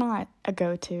 it's not a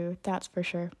go-to, that's for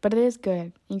sure. But it is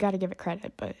good. You gotta give it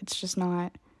credit, but it's just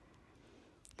not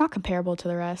comparable to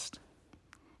the rest.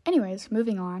 Anyways,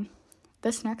 moving on.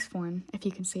 This next one, if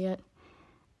you can see it,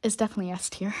 is definitely S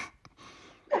tier.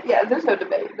 Yeah, there's no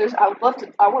debate. I want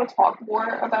to talk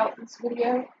more about this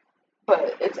video,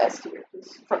 but it's S tier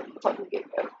from the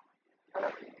get-go.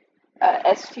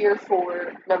 S tier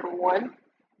for number one,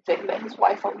 Vic met his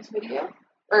wife on this video.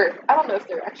 Or, I don't know if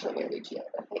they're actually married yet.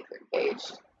 I think they're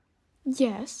engaged.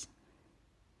 Yes.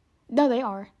 No, they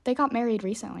are. They got married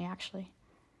recently, actually.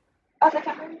 Oh, they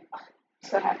got married? I'm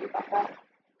so happy about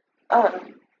that.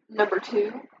 Number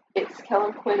two, it's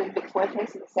Kellen Quinn and Vic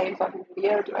Fuentes in the same fucking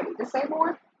video. Do I need to say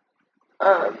more?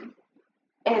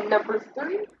 And number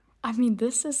three, I mean,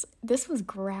 this was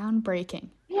groundbreaking.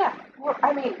 Yeah, well,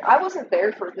 I mean, I wasn't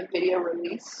there for the video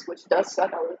release, which does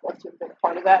suck. I would have loved to have been a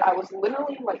part of that. I was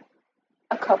literally like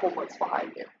a couple months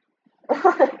behind it.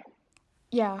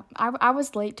 Yeah, I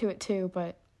was late to it too,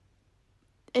 but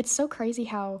it's so crazy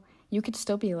how you could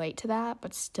still be late to that,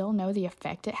 but still know the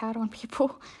effect it had on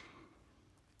people.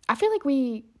 I feel like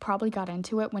we probably got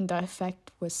into it when the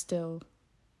effect was still,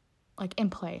 like, in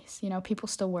place. You know, people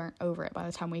still weren't over it by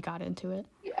the time we got into it.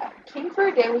 Yeah, King for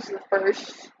a Day was the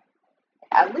first,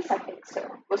 at least I think so,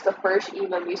 was the first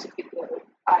emo music video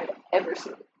I'd ever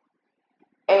seen.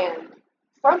 And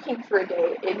from King for a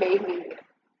Day, it made me,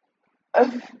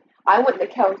 I went in the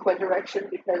Kellen Quinn direction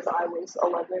because I was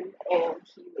 11 and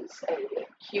he was a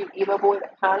cute emo boy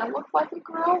that kind of looked like a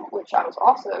girl, which I was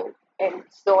also, and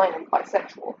still am,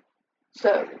 bisexual.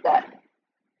 So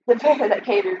the band that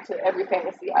catered to every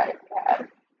fantasy I had.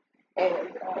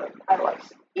 And I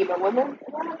liked emo women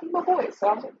and I liked emo boys. So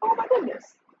I was like, oh my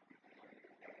goodness.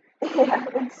 Yeah,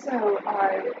 and so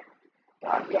I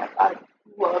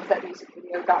love that music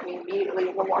video. It got me immediately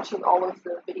into watching all of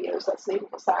the videos that Sleeping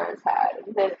with Sirens had,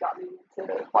 and then it got me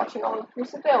into watching all of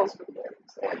Bruce and Bale's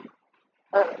videos. And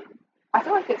I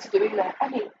feel like it's doing that. I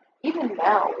mean, even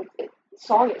now, the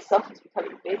song itself is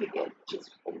becoming big again, which is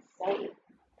insane.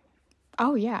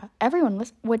 Oh yeah, everyone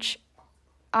listens. Which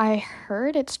I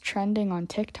heard it's trending on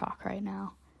TikTok right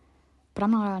now, but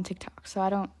I'm not on TikTok, so I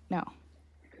don't know.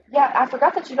 Yeah, I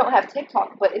forgot that you don't have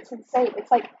TikTok, but it's insane. It's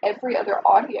like every other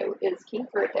audio is King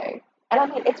for a Day. And I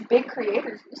mean, it's big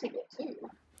creators using it too.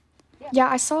 Yeah,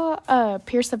 I saw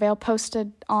Pierce the Veil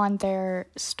posted on their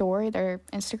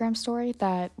Instagram story,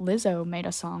 that Lizzo made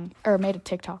a song, or made a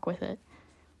TikTok with it.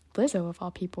 Lizzo, of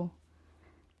all people.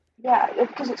 Yeah,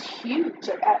 because it's huge.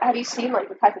 Like, have you seen like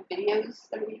the type of videos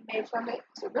that are being made from it?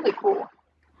 It's really cool.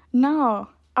 No,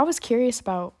 I was curious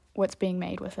about what's being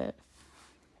made with it.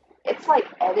 It's like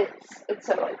edits, and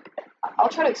so like I'll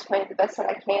try to explain it the best that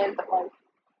I can, but like,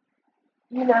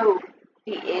 you know,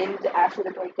 the end after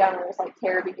the breakdown where it's like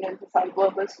Tara begins inside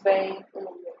Globo's vein, and then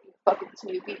the fucking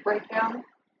new beat breakdown.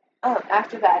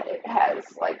 After that, it has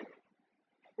like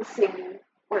the singing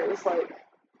where it was like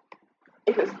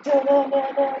it goes da da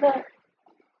da da da,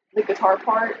 the guitar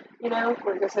part, you know,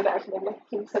 where it goes imagine them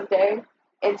making someday,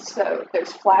 and so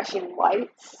there's flashing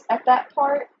lights at that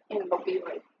part, and it'll be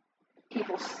like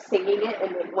people singing it,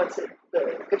 and then once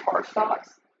the guitar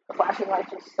stops, the flashing lights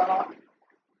will stop,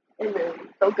 and then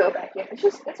they'll go back in.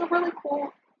 It's a really cool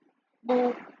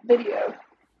little video.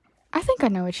 I think I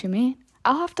know what you mean.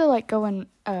 I'll have to like go and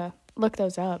look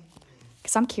those up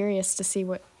because I'm curious to see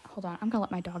what. Hold on, I'm gonna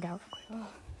let my dog out real quick.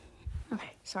 Oh.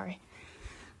 Okay, sorry.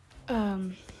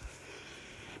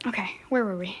 Okay, where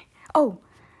were we? Oh,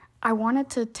 I wanted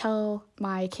to tell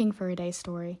my King for a Day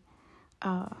story.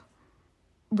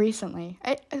 Recently,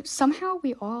 somehow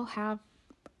we all have,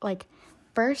 like,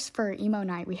 first for emo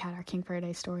night we had our King for a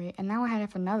Day story, and now I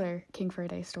have another King for a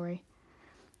Day story.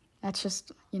 That's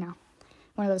just, one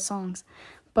of those songs.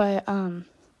 But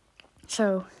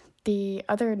so the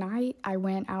other night I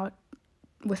went out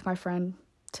with my friend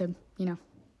to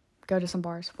go to some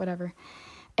bars, whatever.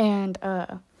 And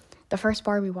the first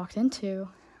bar we walked into,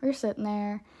 we were sitting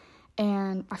there,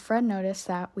 and my friend noticed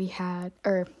that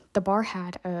the bar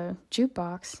had a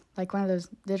jukebox, like one of those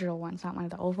digital ones, not one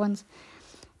of the old ones.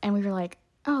 And we were like,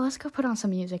 oh, let's go put on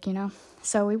some music,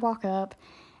 So we walk up,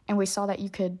 and we saw that you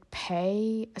could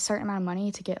pay a certain amount of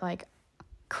money to get, like,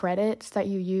 credits that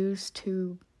you use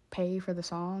to pay for the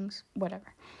songs,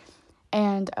 whatever.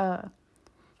 And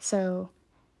so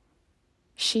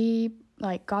she,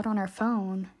 like, got on her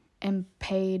phone and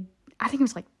paid, I think it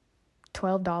was, like,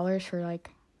 $12 for, like,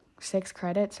 6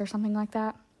 credits or something like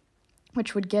that,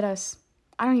 which would get us,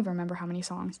 I don't even remember how many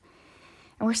songs.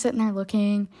 And we're sitting there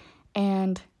looking,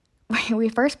 and we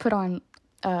first put on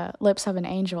Lips of an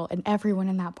Angel, and everyone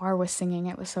in that bar was singing.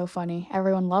 It was so funny.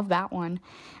 Everyone loved that one.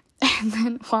 And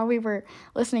then while we were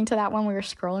listening to that one, we were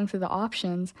scrolling through the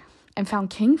options and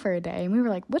found King for a Day. And we were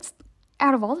like,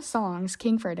 out of all the songs,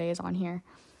 King for a Day is on here.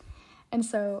 And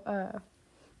so,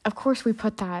 of course, we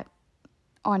put that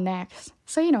on next.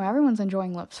 So, everyone's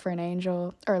enjoying Lips of an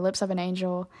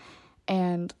Angel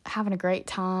and having a great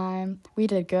time. We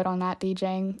did good on that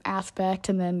DJing aspect.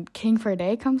 And then King for a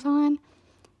Day comes on.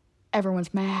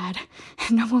 Everyone's mad.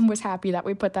 No one was happy that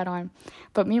we put that on.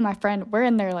 But me and my friend, we're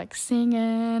in there, like,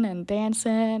 singing and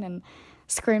dancing and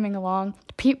screaming along.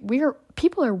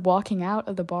 People are walking out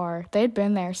of the bar. They had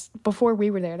been there before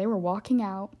we were there. They were walking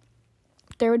out.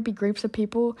 There would be groups of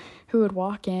people who would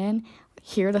walk in,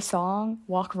 hear the song,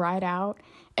 walk right out.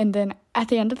 And then by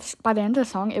the end of the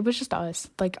song, it was just us.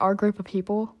 Like, our group of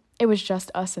people, it was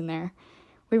just us in there.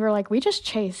 We were like, we just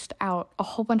chased out a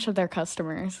whole bunch of their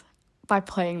customers by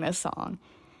playing this song.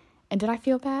 And did I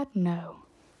feel bad? No.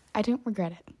 I don't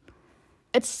regret it.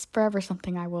 It's forever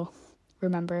something I will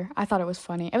remember. I thought it was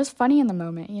funny. It was funny in the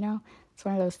moment, It's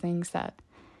one of those things that,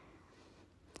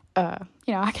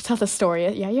 I could tell the story.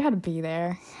 Yeah, you had to be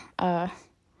there.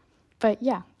 But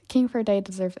yeah, King for a Day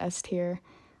deserves S tier.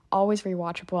 Always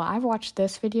rewatchable. I've watched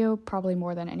this video probably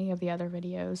more than any of the other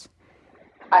videos.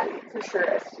 For sure,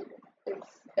 S tier.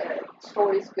 It's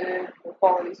story's good, the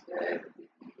quality's good.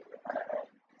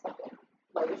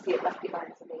 Legacy it left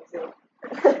behind is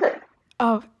amazing.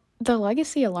 Oh, the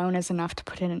legacy alone is enough to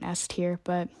put in an S tier,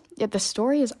 but the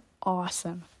story is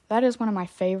awesome. That is one of my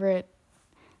favorite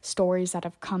stories that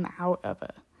have come out of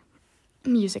a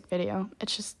music video.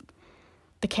 It's just,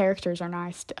 the characters are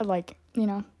nice. Like,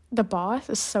 the boss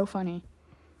is so funny.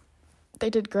 They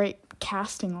did great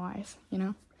casting-wise,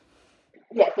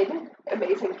 Yeah, they did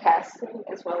amazing casting,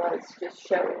 as well as just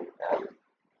showing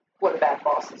what a bad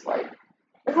boss is like.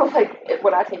 Like,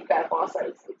 when I think bad boss, that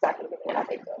is exactly the man I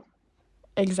think of.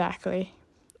 Exactly.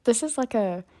 This is like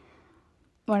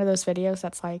one of those videos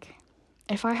that's like,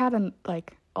 if I had an,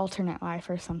 like, alternate life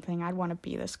or something, I'd want to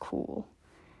be this cool.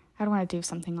 I'd want to do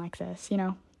something like this,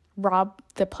 rob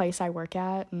the place I work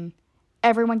at, and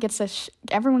everyone gets a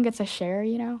share,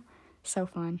 So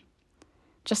fun.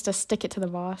 Just to stick it to the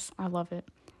boss. I love it.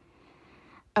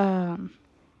 I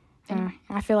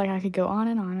feel like I could go on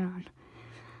and on and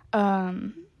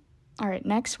on. All right,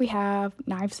 next we have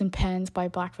Knives and Pens by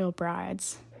Black Veil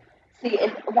Brides. See,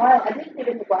 and while I didn't get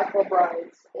into Black Veil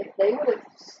Brides, if they would have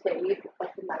stayed with,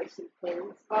 like, the Knives and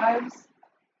Pens vibes,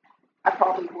 I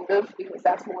probably would have, because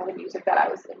that's more the music that I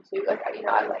was into. Like,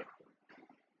 I like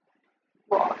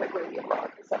rock, like radio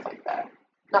rock and stuff like that.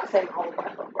 Not saying all of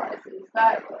Black Veil Brides is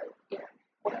that, but,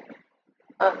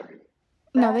 whatever.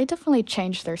 No, they definitely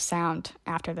changed their sound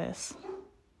after this.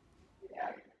 Yeah.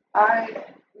 I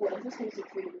love this music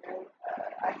video.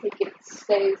 I think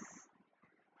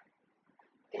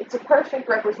it's a perfect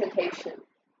representation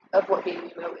of what being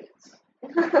emo is.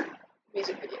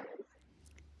 Music video is.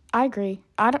 I agree.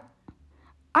 I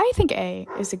think A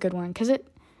is a good one, because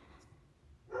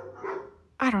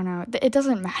I don't know, it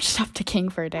doesn't match up to King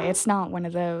for a Day. It's not one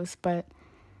of those, but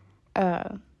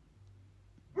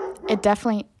it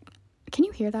definitely, can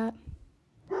you hear that?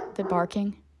 The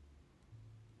barking?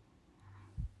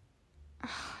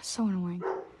 So annoying.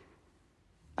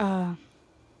 A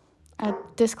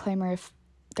disclaimer, if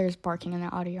there's barking in the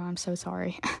audio, I'm so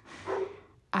sorry.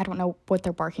 I don't know what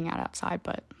they're barking at outside,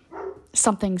 but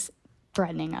something's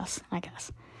threatening us, I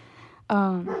guess.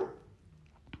 Oh,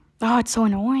 it's so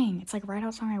annoying. It's like right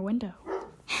outside my window.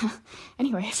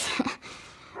 Anyways,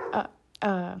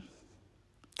 God,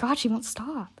 she won't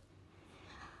stop.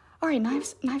 All right,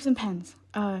 knives and pens.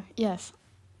 Yes,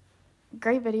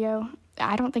 great video.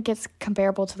 I don't think it's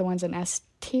comparable to the ones in S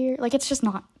tier. Like, it's just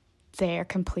not there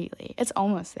completely. It's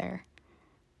almost there,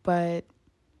 but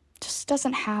just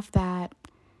doesn't have that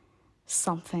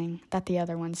something that the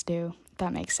other ones do. If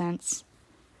that makes sense.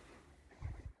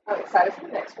 I'm excited for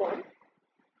the next one.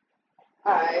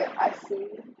 I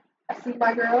see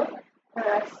my girl, and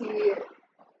I see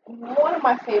one of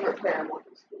my favorite Paramore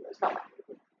music videos. Not my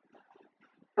favorite,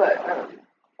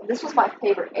 but this was my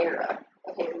favorite era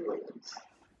of Haley Williams.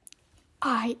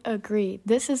 I agree.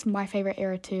 This is my favorite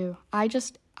era too. I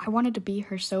wanted to be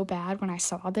her so bad when I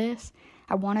saw this.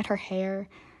 I wanted her hair,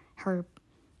 her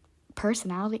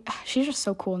personality. She's just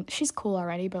so cool. She's cool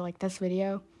already, but like this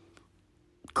video,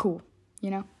 cool, you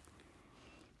know?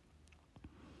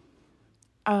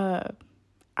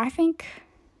 I think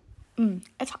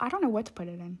I don't know what to put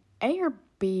it in. A or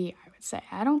B, I would say.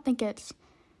 I don't think it's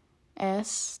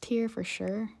S tier for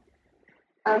sure.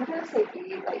 I'm gonna say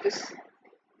B, like just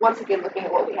once again looking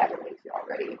at what we have in A tier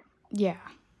already.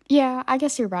 Yeah, I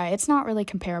guess you're right. It's not really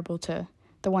comparable to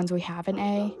the ones we have in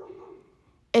A.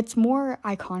 It's more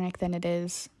iconic than it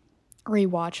is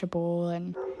rewatchable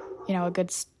and, you know, a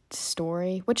good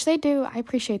story, which they do. I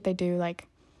appreciate they do, like,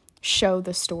 show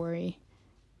the story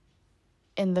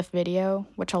in the video,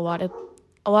 which a lot of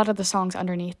the songs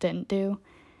underneath didn't do.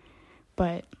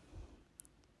 But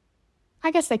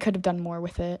I guess they could have done more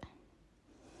with it.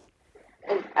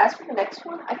 And as for the next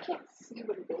one, I can't see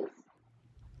what it is.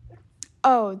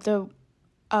 Oh,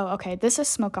 okay. This is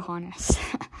Smokeahonis.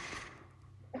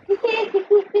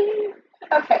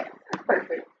 Okay,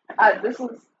 perfect. This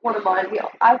was one of mine.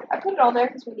 I put it on there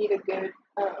because we need a good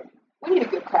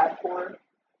crowdcore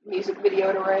music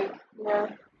video to rank. You know.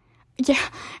 Yeah,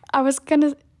 I was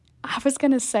gonna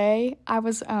say while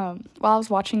I was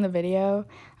watching the video,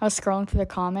 I was scrolling through the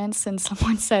comments and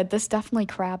someone said this definitely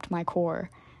crabbed my core.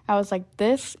 I was like,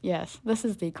 this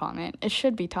is the comment. It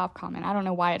should be top comment. I don't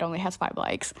know why it only has 5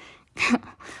 likes.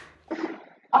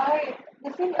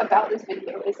 The thing about this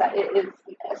video is that it is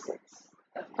the essence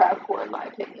of crowdcore, in my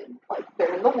opinion. Like,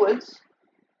 they're in the woods,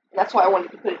 and that's why I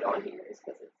wanted to put it on here, is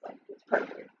because it's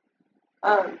perfect.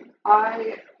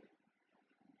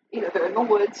 They're in the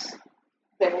woods.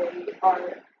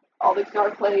 All the guitar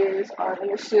players are in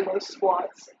their sumo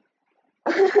squats.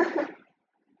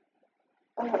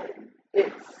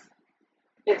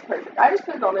 It's perfect. I just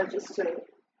put it on there just to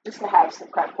have some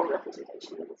crowdcore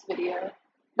representation in this video.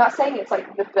 Not saying it's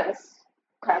like the best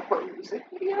crowdcore music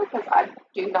video, because I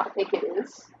do not think it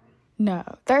is. No,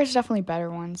 there's definitely better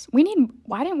ones.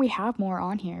 Why didn't we have more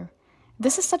on here?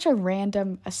 This is such a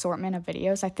random assortment of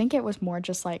videos. I think it was more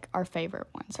just like our favorite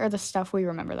ones or the stuff we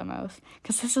remember the most,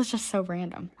 because this is just so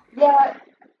random. Yeah,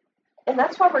 and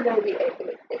that's why we're going to be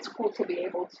able, it's cool to be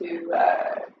able to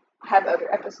have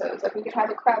other episodes. Like, we could have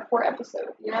a crowdcore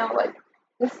episode, you know? Like,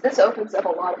 this opens up a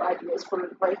lot of ideas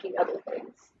for ranking other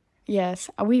things. Yes,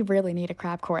 we really need a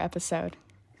crowdcore episode.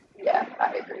 Yeah,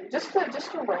 I agree. Just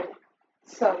to rank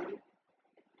some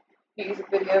music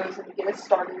videos and get us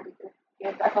started,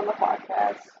 get back on the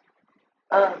podcast.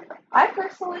 I'm going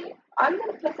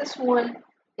to put this one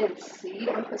in C. I'm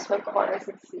going to put Smokeahonis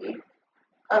in C.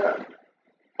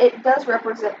 It does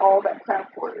represent all that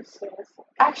crowdcore is.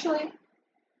 Actually,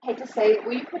 hate to say it,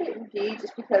 will you put it in D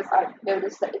just because I've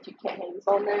noticed that If You Can't Hang is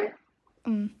on there?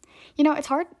 You know, it's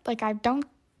hard. Like, I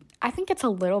think it's a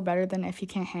little better than If You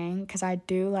Can't Hang, because I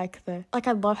do like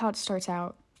I love how it starts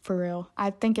out, for real.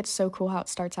 I think it's so cool how it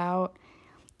starts out.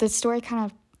 The story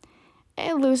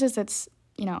it loses its,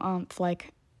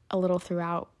 like a little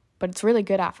throughout, but it's really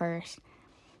good at first.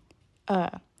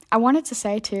 I wanted to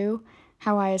say too,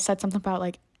 how I said something about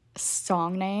like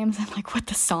song names and like what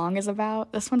the song is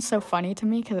about. This one's so funny to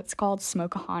me because it's called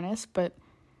Smokeahonis, but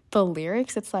the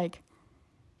lyrics, it's like,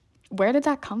 where did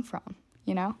that come from?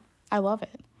 You know? I love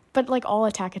it. But like all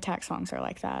Attack Attack songs are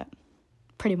like that,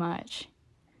 pretty much.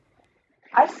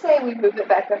 I say we move it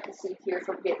back up to C tier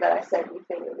from being that I said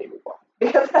anything that we move on,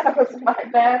 because that was my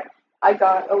bad. I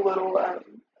got a little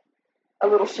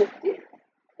shifty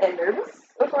and nervous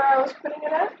with where I was putting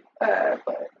it at.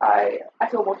 But I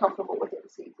feel more comfortable with it in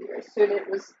C tier. As soon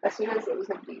as it was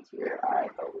in D tier, I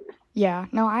felt weird. Yeah,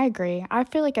 no, I agree. I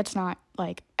feel like it's not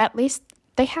like, at least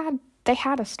they had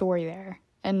a story there,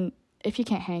 and If You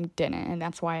Can't Hang didn't, and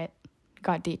that's why it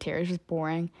got D tier. It was just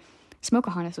boring.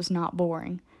 Smokeahonis was not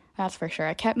boring, that's for sure.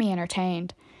 It kept me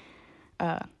entertained.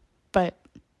 But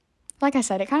like I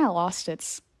said, it kind of lost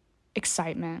its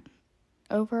excitement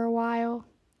over a while.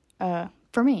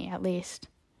 For me, at least.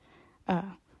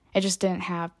 It just didn't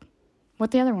have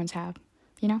what the other ones have,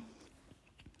 you know?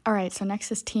 All right, so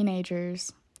next is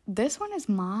Teenagers. This one is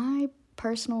my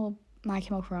personal My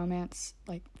Chemical Romance,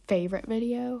 like, favorite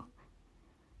video.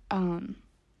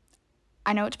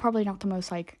 I know it's probably not the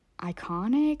most, like,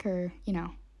 iconic or, you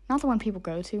know, not the one people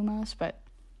go to most, but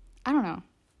I don't know.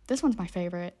 This one's my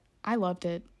favorite. I loved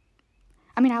it.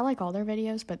 I mean, I like all their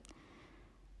videos, but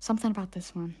something about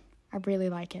this one. I really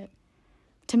like it.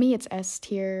 To me, it's S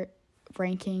tier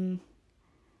ranking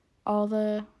all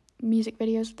the music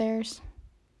videos of theirs,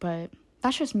 but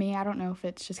that's just me. I don't know if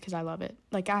it's just because I love it.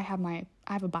 Like, I have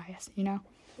a bias, you know?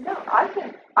 No,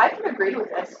 I can agree with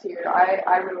S tier.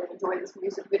 I really enjoy this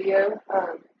music video.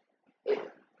 It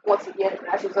once again it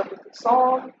matches up with the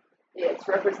song. It's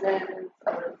representative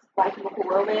of My Chemical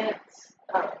Romance.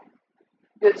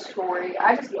 Good story.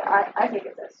 I think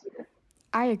it's S tier.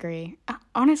 I agree.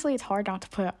 Honestly, it's hard not to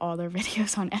put all their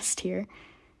videos on S tier.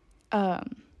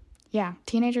 Yeah,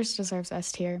 Teenagers deserves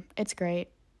S tier. It's great.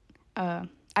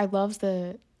 I love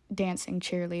the dancing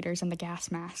cheerleaders and the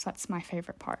gas masks. That's my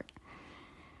favorite part.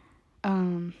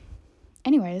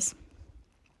 Anyways,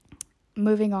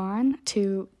 moving on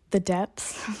to The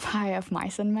Depths by Of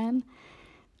Mice and Men.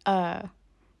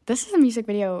 This is a music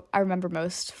video I remember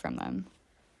most from them.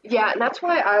 Yeah, and that's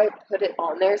why I put it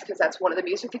on there, because that's one of the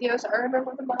music videos I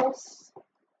remember the most.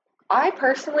 I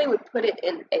personally would put it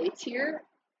in A tier.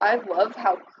 I love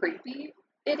how creepy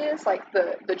it is, like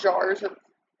the jars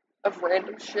of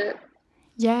random shit.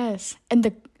 Yes, and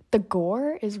the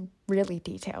gore is really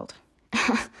detailed.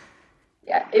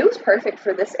 Yeah, it was perfect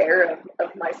for this era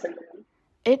of Mice and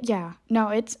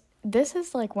Men. This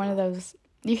is like one of those,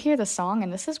 you hear the song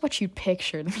and this is what you'd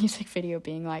picture the music video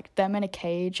being like, them in a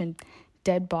cage and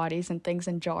dead bodies and things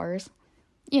in jars.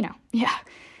 You know, yeah.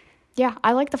 Yeah,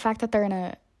 I like the fact that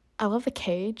I love the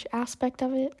cage aspect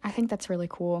of it. I think that's really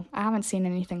cool. I haven't seen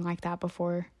anything like that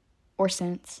before or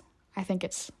since. I think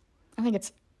it's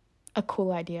a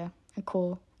cool idea, a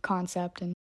cool concept.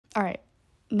 And all right,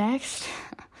 next,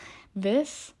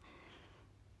 once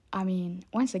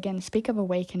again, speak of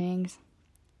awakenings,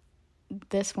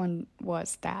 this one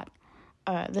was that.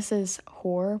 This is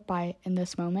Horror by In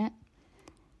This Moment,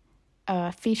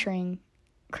 featuring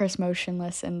Chris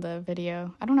Motionless in the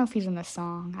video. I don't know if he's in the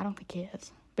song. I don't think he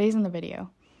is, but he's in the video.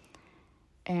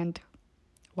 And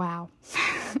wow.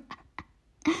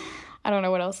 I don't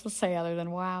know what else to say other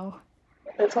than wow.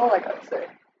 That's all I gotta say.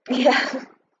 Yeah,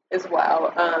 is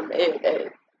wow.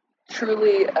 It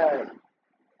truly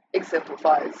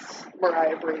exemplifies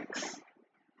Mariah Brink's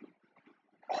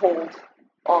hold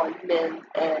on men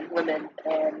and women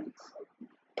and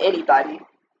anybody.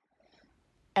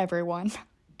 Everyone.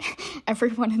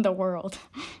 Everyone in the world.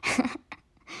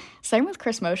 Same with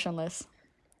Chris Motionless.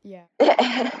 Yeah.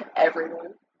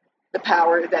 Everyone. The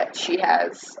power that she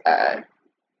has.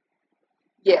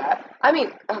 Yeah. I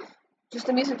mean, just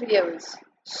the music video is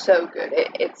so good.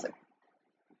 It's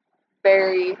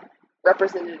very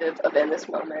representative of In This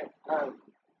Moment.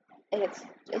 And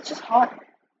it's just hot.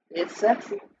 It's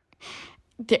sexy.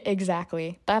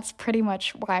 Exactly. That's pretty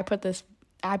much why I put this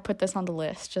on the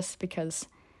list, just because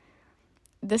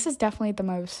this is definitely the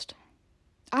most,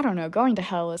 I don't know, Going to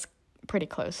Hell is pretty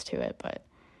close to it, but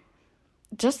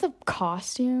just the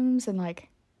costumes and like.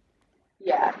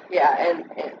 Yeah, and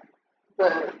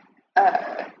the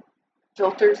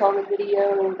filters on the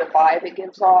video, the vibe it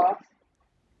gives off.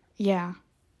 Yeah,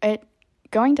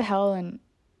 Going to Hell and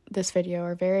this video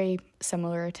are very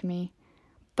similar to me,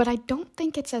 but I don't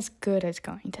think it's as good as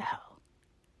Going to Hell.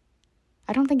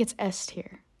 I don't think it's S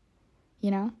tier,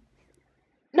 you know?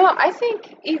 No, I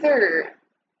think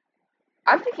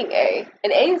I'm thinking A.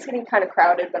 And A is getting kind of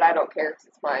crowded, but I don't care because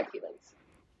it's my feelings.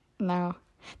 No.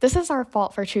 This is our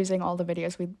fault for choosing all the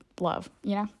videos we love,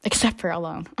 you know? Except for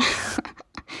Alone.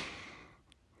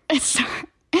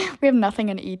 We have nothing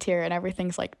in E tier and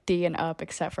everything's like D and up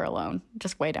except for Alone.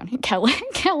 Just way down here.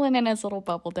 Kellen in his little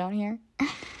bubble down here.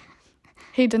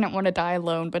 He didn't want to die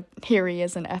alone, but here he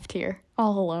is in F tier,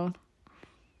 all alone.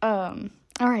 All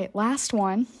right, last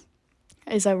one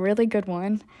is a really good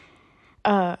one.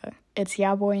 It's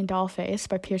Yeah Boy and Dollface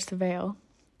by Pierce the Veil.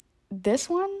 This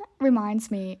one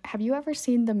reminds me, have you ever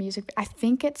seen the music? I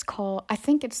think it's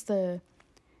the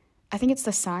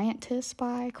Scientist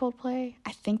by Coldplay.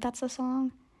 I think that's the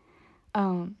song.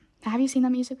 Have you seen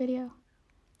that music video?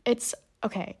 It's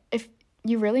okay. If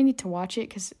you really need to watch it,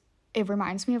 because it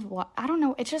reminds me of a lot. I don't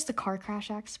know. It's just the car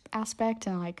crash aspect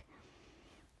and like,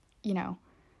 you know,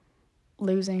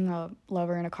 losing a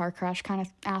lover in a car crash kind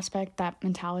of aspect, that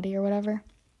mentality or whatever.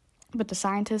 But The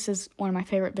Scientist is one of my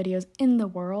favorite videos in the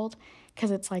world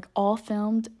because it's like all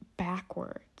filmed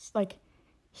backwards. Like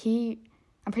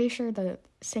I'm pretty sure the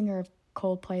singer of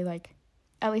Coldplay, like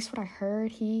at least what I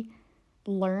heard, he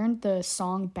learned the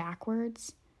song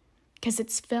backwards because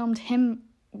it's filmed him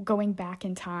going back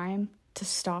in time to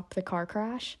stop the car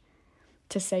crash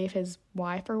to save his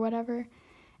wife or whatever.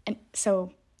 And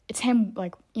so it's him,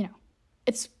 like,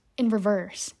 it's in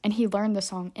reverse, and he learned the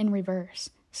song in reverse.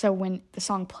 So when the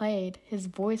song played, his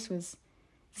voice was...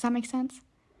 Does that make sense?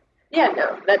 Yeah,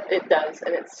 no, that it does,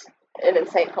 and it's an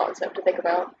insane concept to think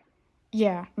about.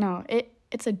 Yeah, no,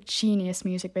 it's a genius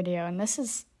music video, and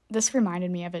this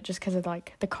reminded me of it just because of,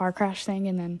 like, the car crash thing,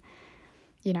 and then,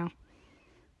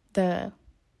 the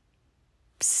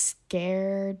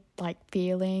scared, like,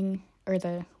 feeling, or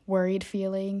the worried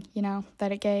feeling,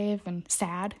 that it gave, and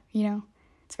sad,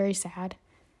 it's very sad.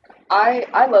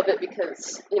 I love it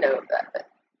because,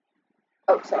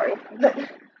 oh, sorry, but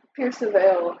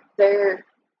Pierceville, their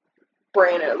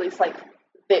brand, or at least like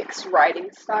Vic's writing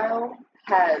style,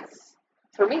 has,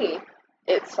 for me,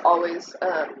 it's always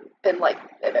been like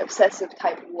an obsessive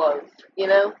type of love,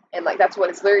 and like that's what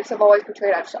his lyrics have always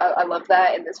portrayed. I love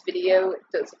that, and this video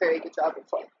does a very good job of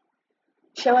like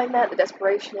showing that, the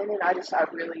desperation in it. I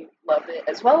really love it,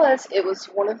 as well as it was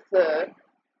one of the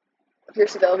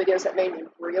Pierceville videos that made me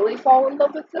really fall in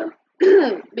love with them.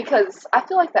 Because I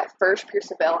feel like that first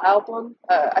Pierceville album,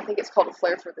 I think it's called A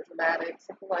Flair for the Dramatic,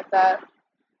 something like that.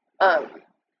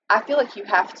 I feel like you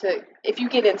have to, if you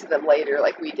get into them later,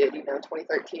 like we did, in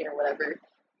 2013 or whatever,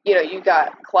 you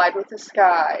got Collide with the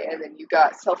Sky, and then you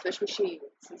got Selfish Machines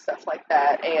and stuff like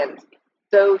that, and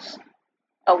those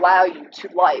allow you to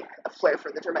like A Flair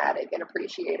for the Dramatic and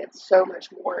appreciate it so much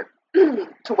more,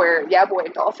 to where Yeah Boy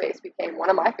and Dollface became one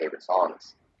of my favorite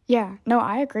songs. Yeah, no,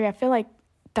 I agree. I feel like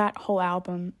that whole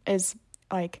album is,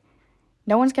 like,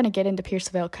 no one's going to get into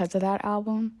Pierceville because of that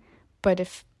album, but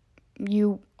if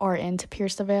you are into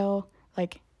Pierceville,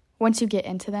 like, once you get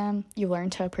into them, you learn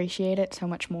to appreciate it so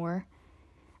much more.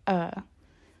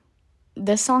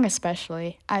 This song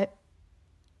especially, I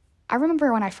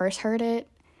remember when I first heard it,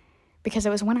 because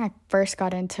it was when I first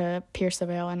got into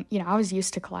Pierceville, and, I was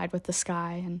used to Collide with the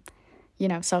Sky and,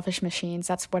 Selfish Machines.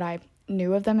 That's what I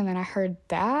knew of them, and then I heard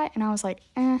that, and I was like,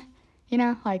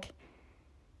 like,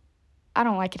 I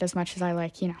don't like it as much as I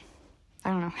like, I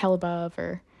don't know, Hell Above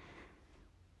or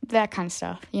that kind of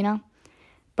stuff,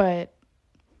 But,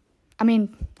 I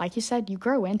mean, like you said, you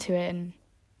grow into it, and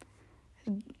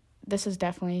this is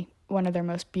definitely one of their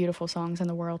most beautiful songs in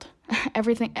the world.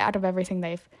 Out of everything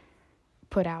they've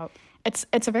put out. It's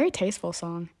a very tasteful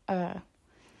song.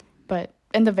 But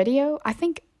in the video, I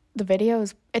think the video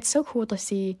it's so cool to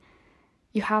see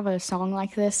you have a song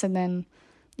like this, and then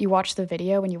you watch the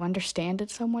video and you understand it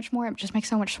so much more. It just makes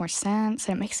so much more sense,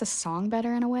 and it makes the song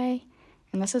better in a way.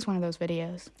 And this is one of those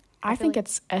videos. I think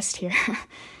it's S tier.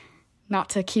 Not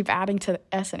to keep adding to the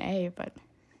S and A, but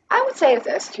I would say it's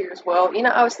S tier as well.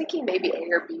 I was thinking maybe A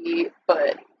or B,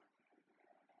 but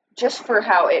just for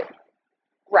how it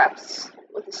wraps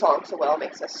with the song so well,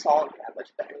 makes a song that much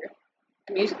better.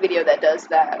 A music video that does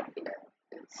that,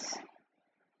 it's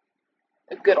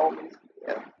a good old music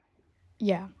video.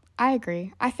 Yeah, I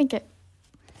agree. I think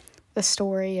the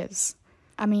story is,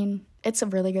 it's a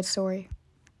really good story.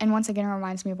 And once again, it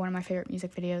reminds me of one of my favorite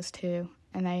music videos too.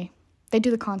 And they do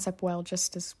the concept well,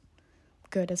 just as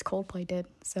good as Coldplay did.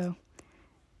 So,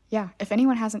 yeah, if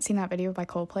anyone hasn't seen that video by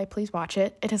Coldplay, please watch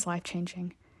it. It is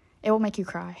life-changing. It will make you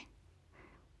cry.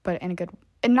 But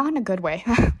not in a good way,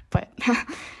 but...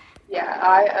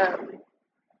 Yeah,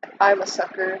 I'm a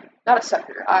sucker. Not a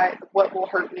sucker. What will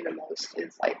hurt me the most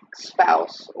is, like,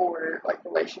 spouse or, like,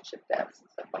 relationship deaths and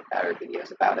stuff like that, or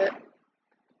videos about it.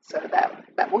 So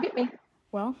that will get me.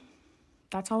 Well,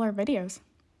 that's all our videos.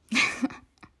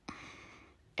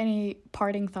 Any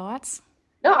parting thoughts?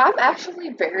 No, I'm actually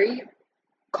very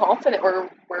confident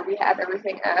where we have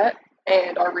everything at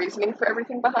and our reasoning for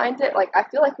everything behind it. Like, I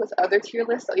feel like with other tier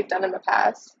lists that we've done in the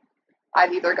past,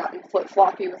 I've either gotten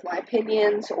flip-floppy with my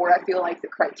opinions, or I feel like the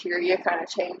criteria kind of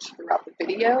changed throughout the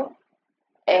video.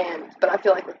 But I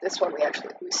feel like with this one,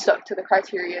 we stuck to the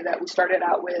criteria that we started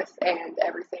out with, and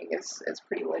everything is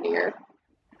pretty linear.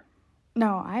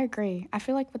 No, I agree. I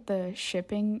feel like with the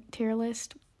shipping tier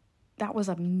list, that was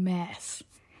a mess.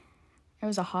 It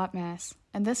was a hot mess.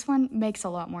 And this one makes a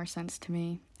lot more sense to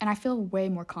me. And I feel way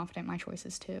more confident in my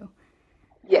choices too.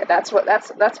 Yeah, that's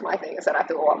my thing, is that I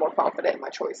feel a lot more confident in my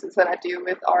choices than I do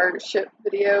with our ship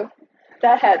video.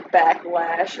 That had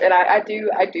backlash, and I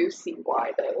do see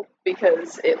why though,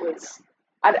 because it was,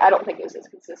 I don't think it was as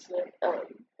consistent,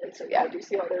 and And so, yeah, I do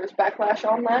see how there's backlash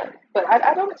on that. But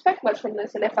I don't expect much from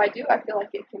this. And if I do, I feel like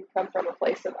it can come from a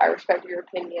place of I respect your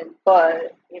opinion,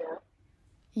 but,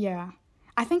 Yeah.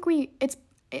 I think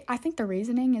I think the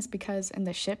reasoning is because in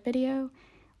the ship video,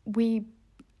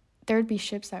 there would be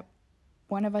ships that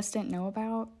one of us didn't know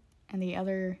about and the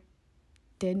other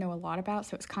did know a lot about,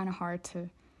 so it's kind of hard to,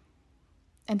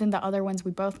 and then the other ones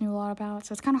we both knew a lot about,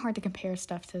 so it's kind of hard to compare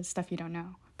stuff to stuff you don't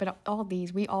know. But all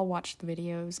these, we all watched the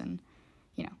videos and,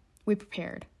 we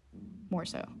prepared more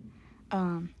so.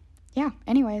 Yeah,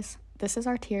 anyways, this is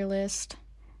our tier list.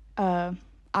 I'm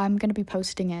going to be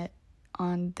posting it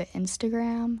on the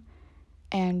Instagram,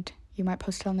 and you might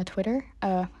post it on the Twitter.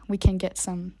 We can get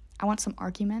I want some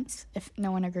arguments if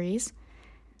no one agrees.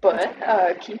 But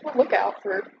keep a lookout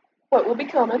for what will be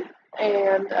coming.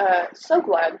 And so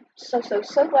glad, so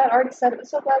glad. I already said it, but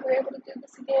so glad we're able to do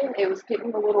this again. It was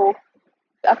getting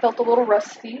I felt a little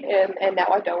rusty, and now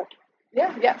I don't.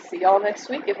 Yeah. See y'all next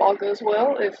week if all goes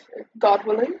well, if God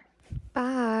willing.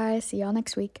 Bye. See y'all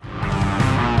next week.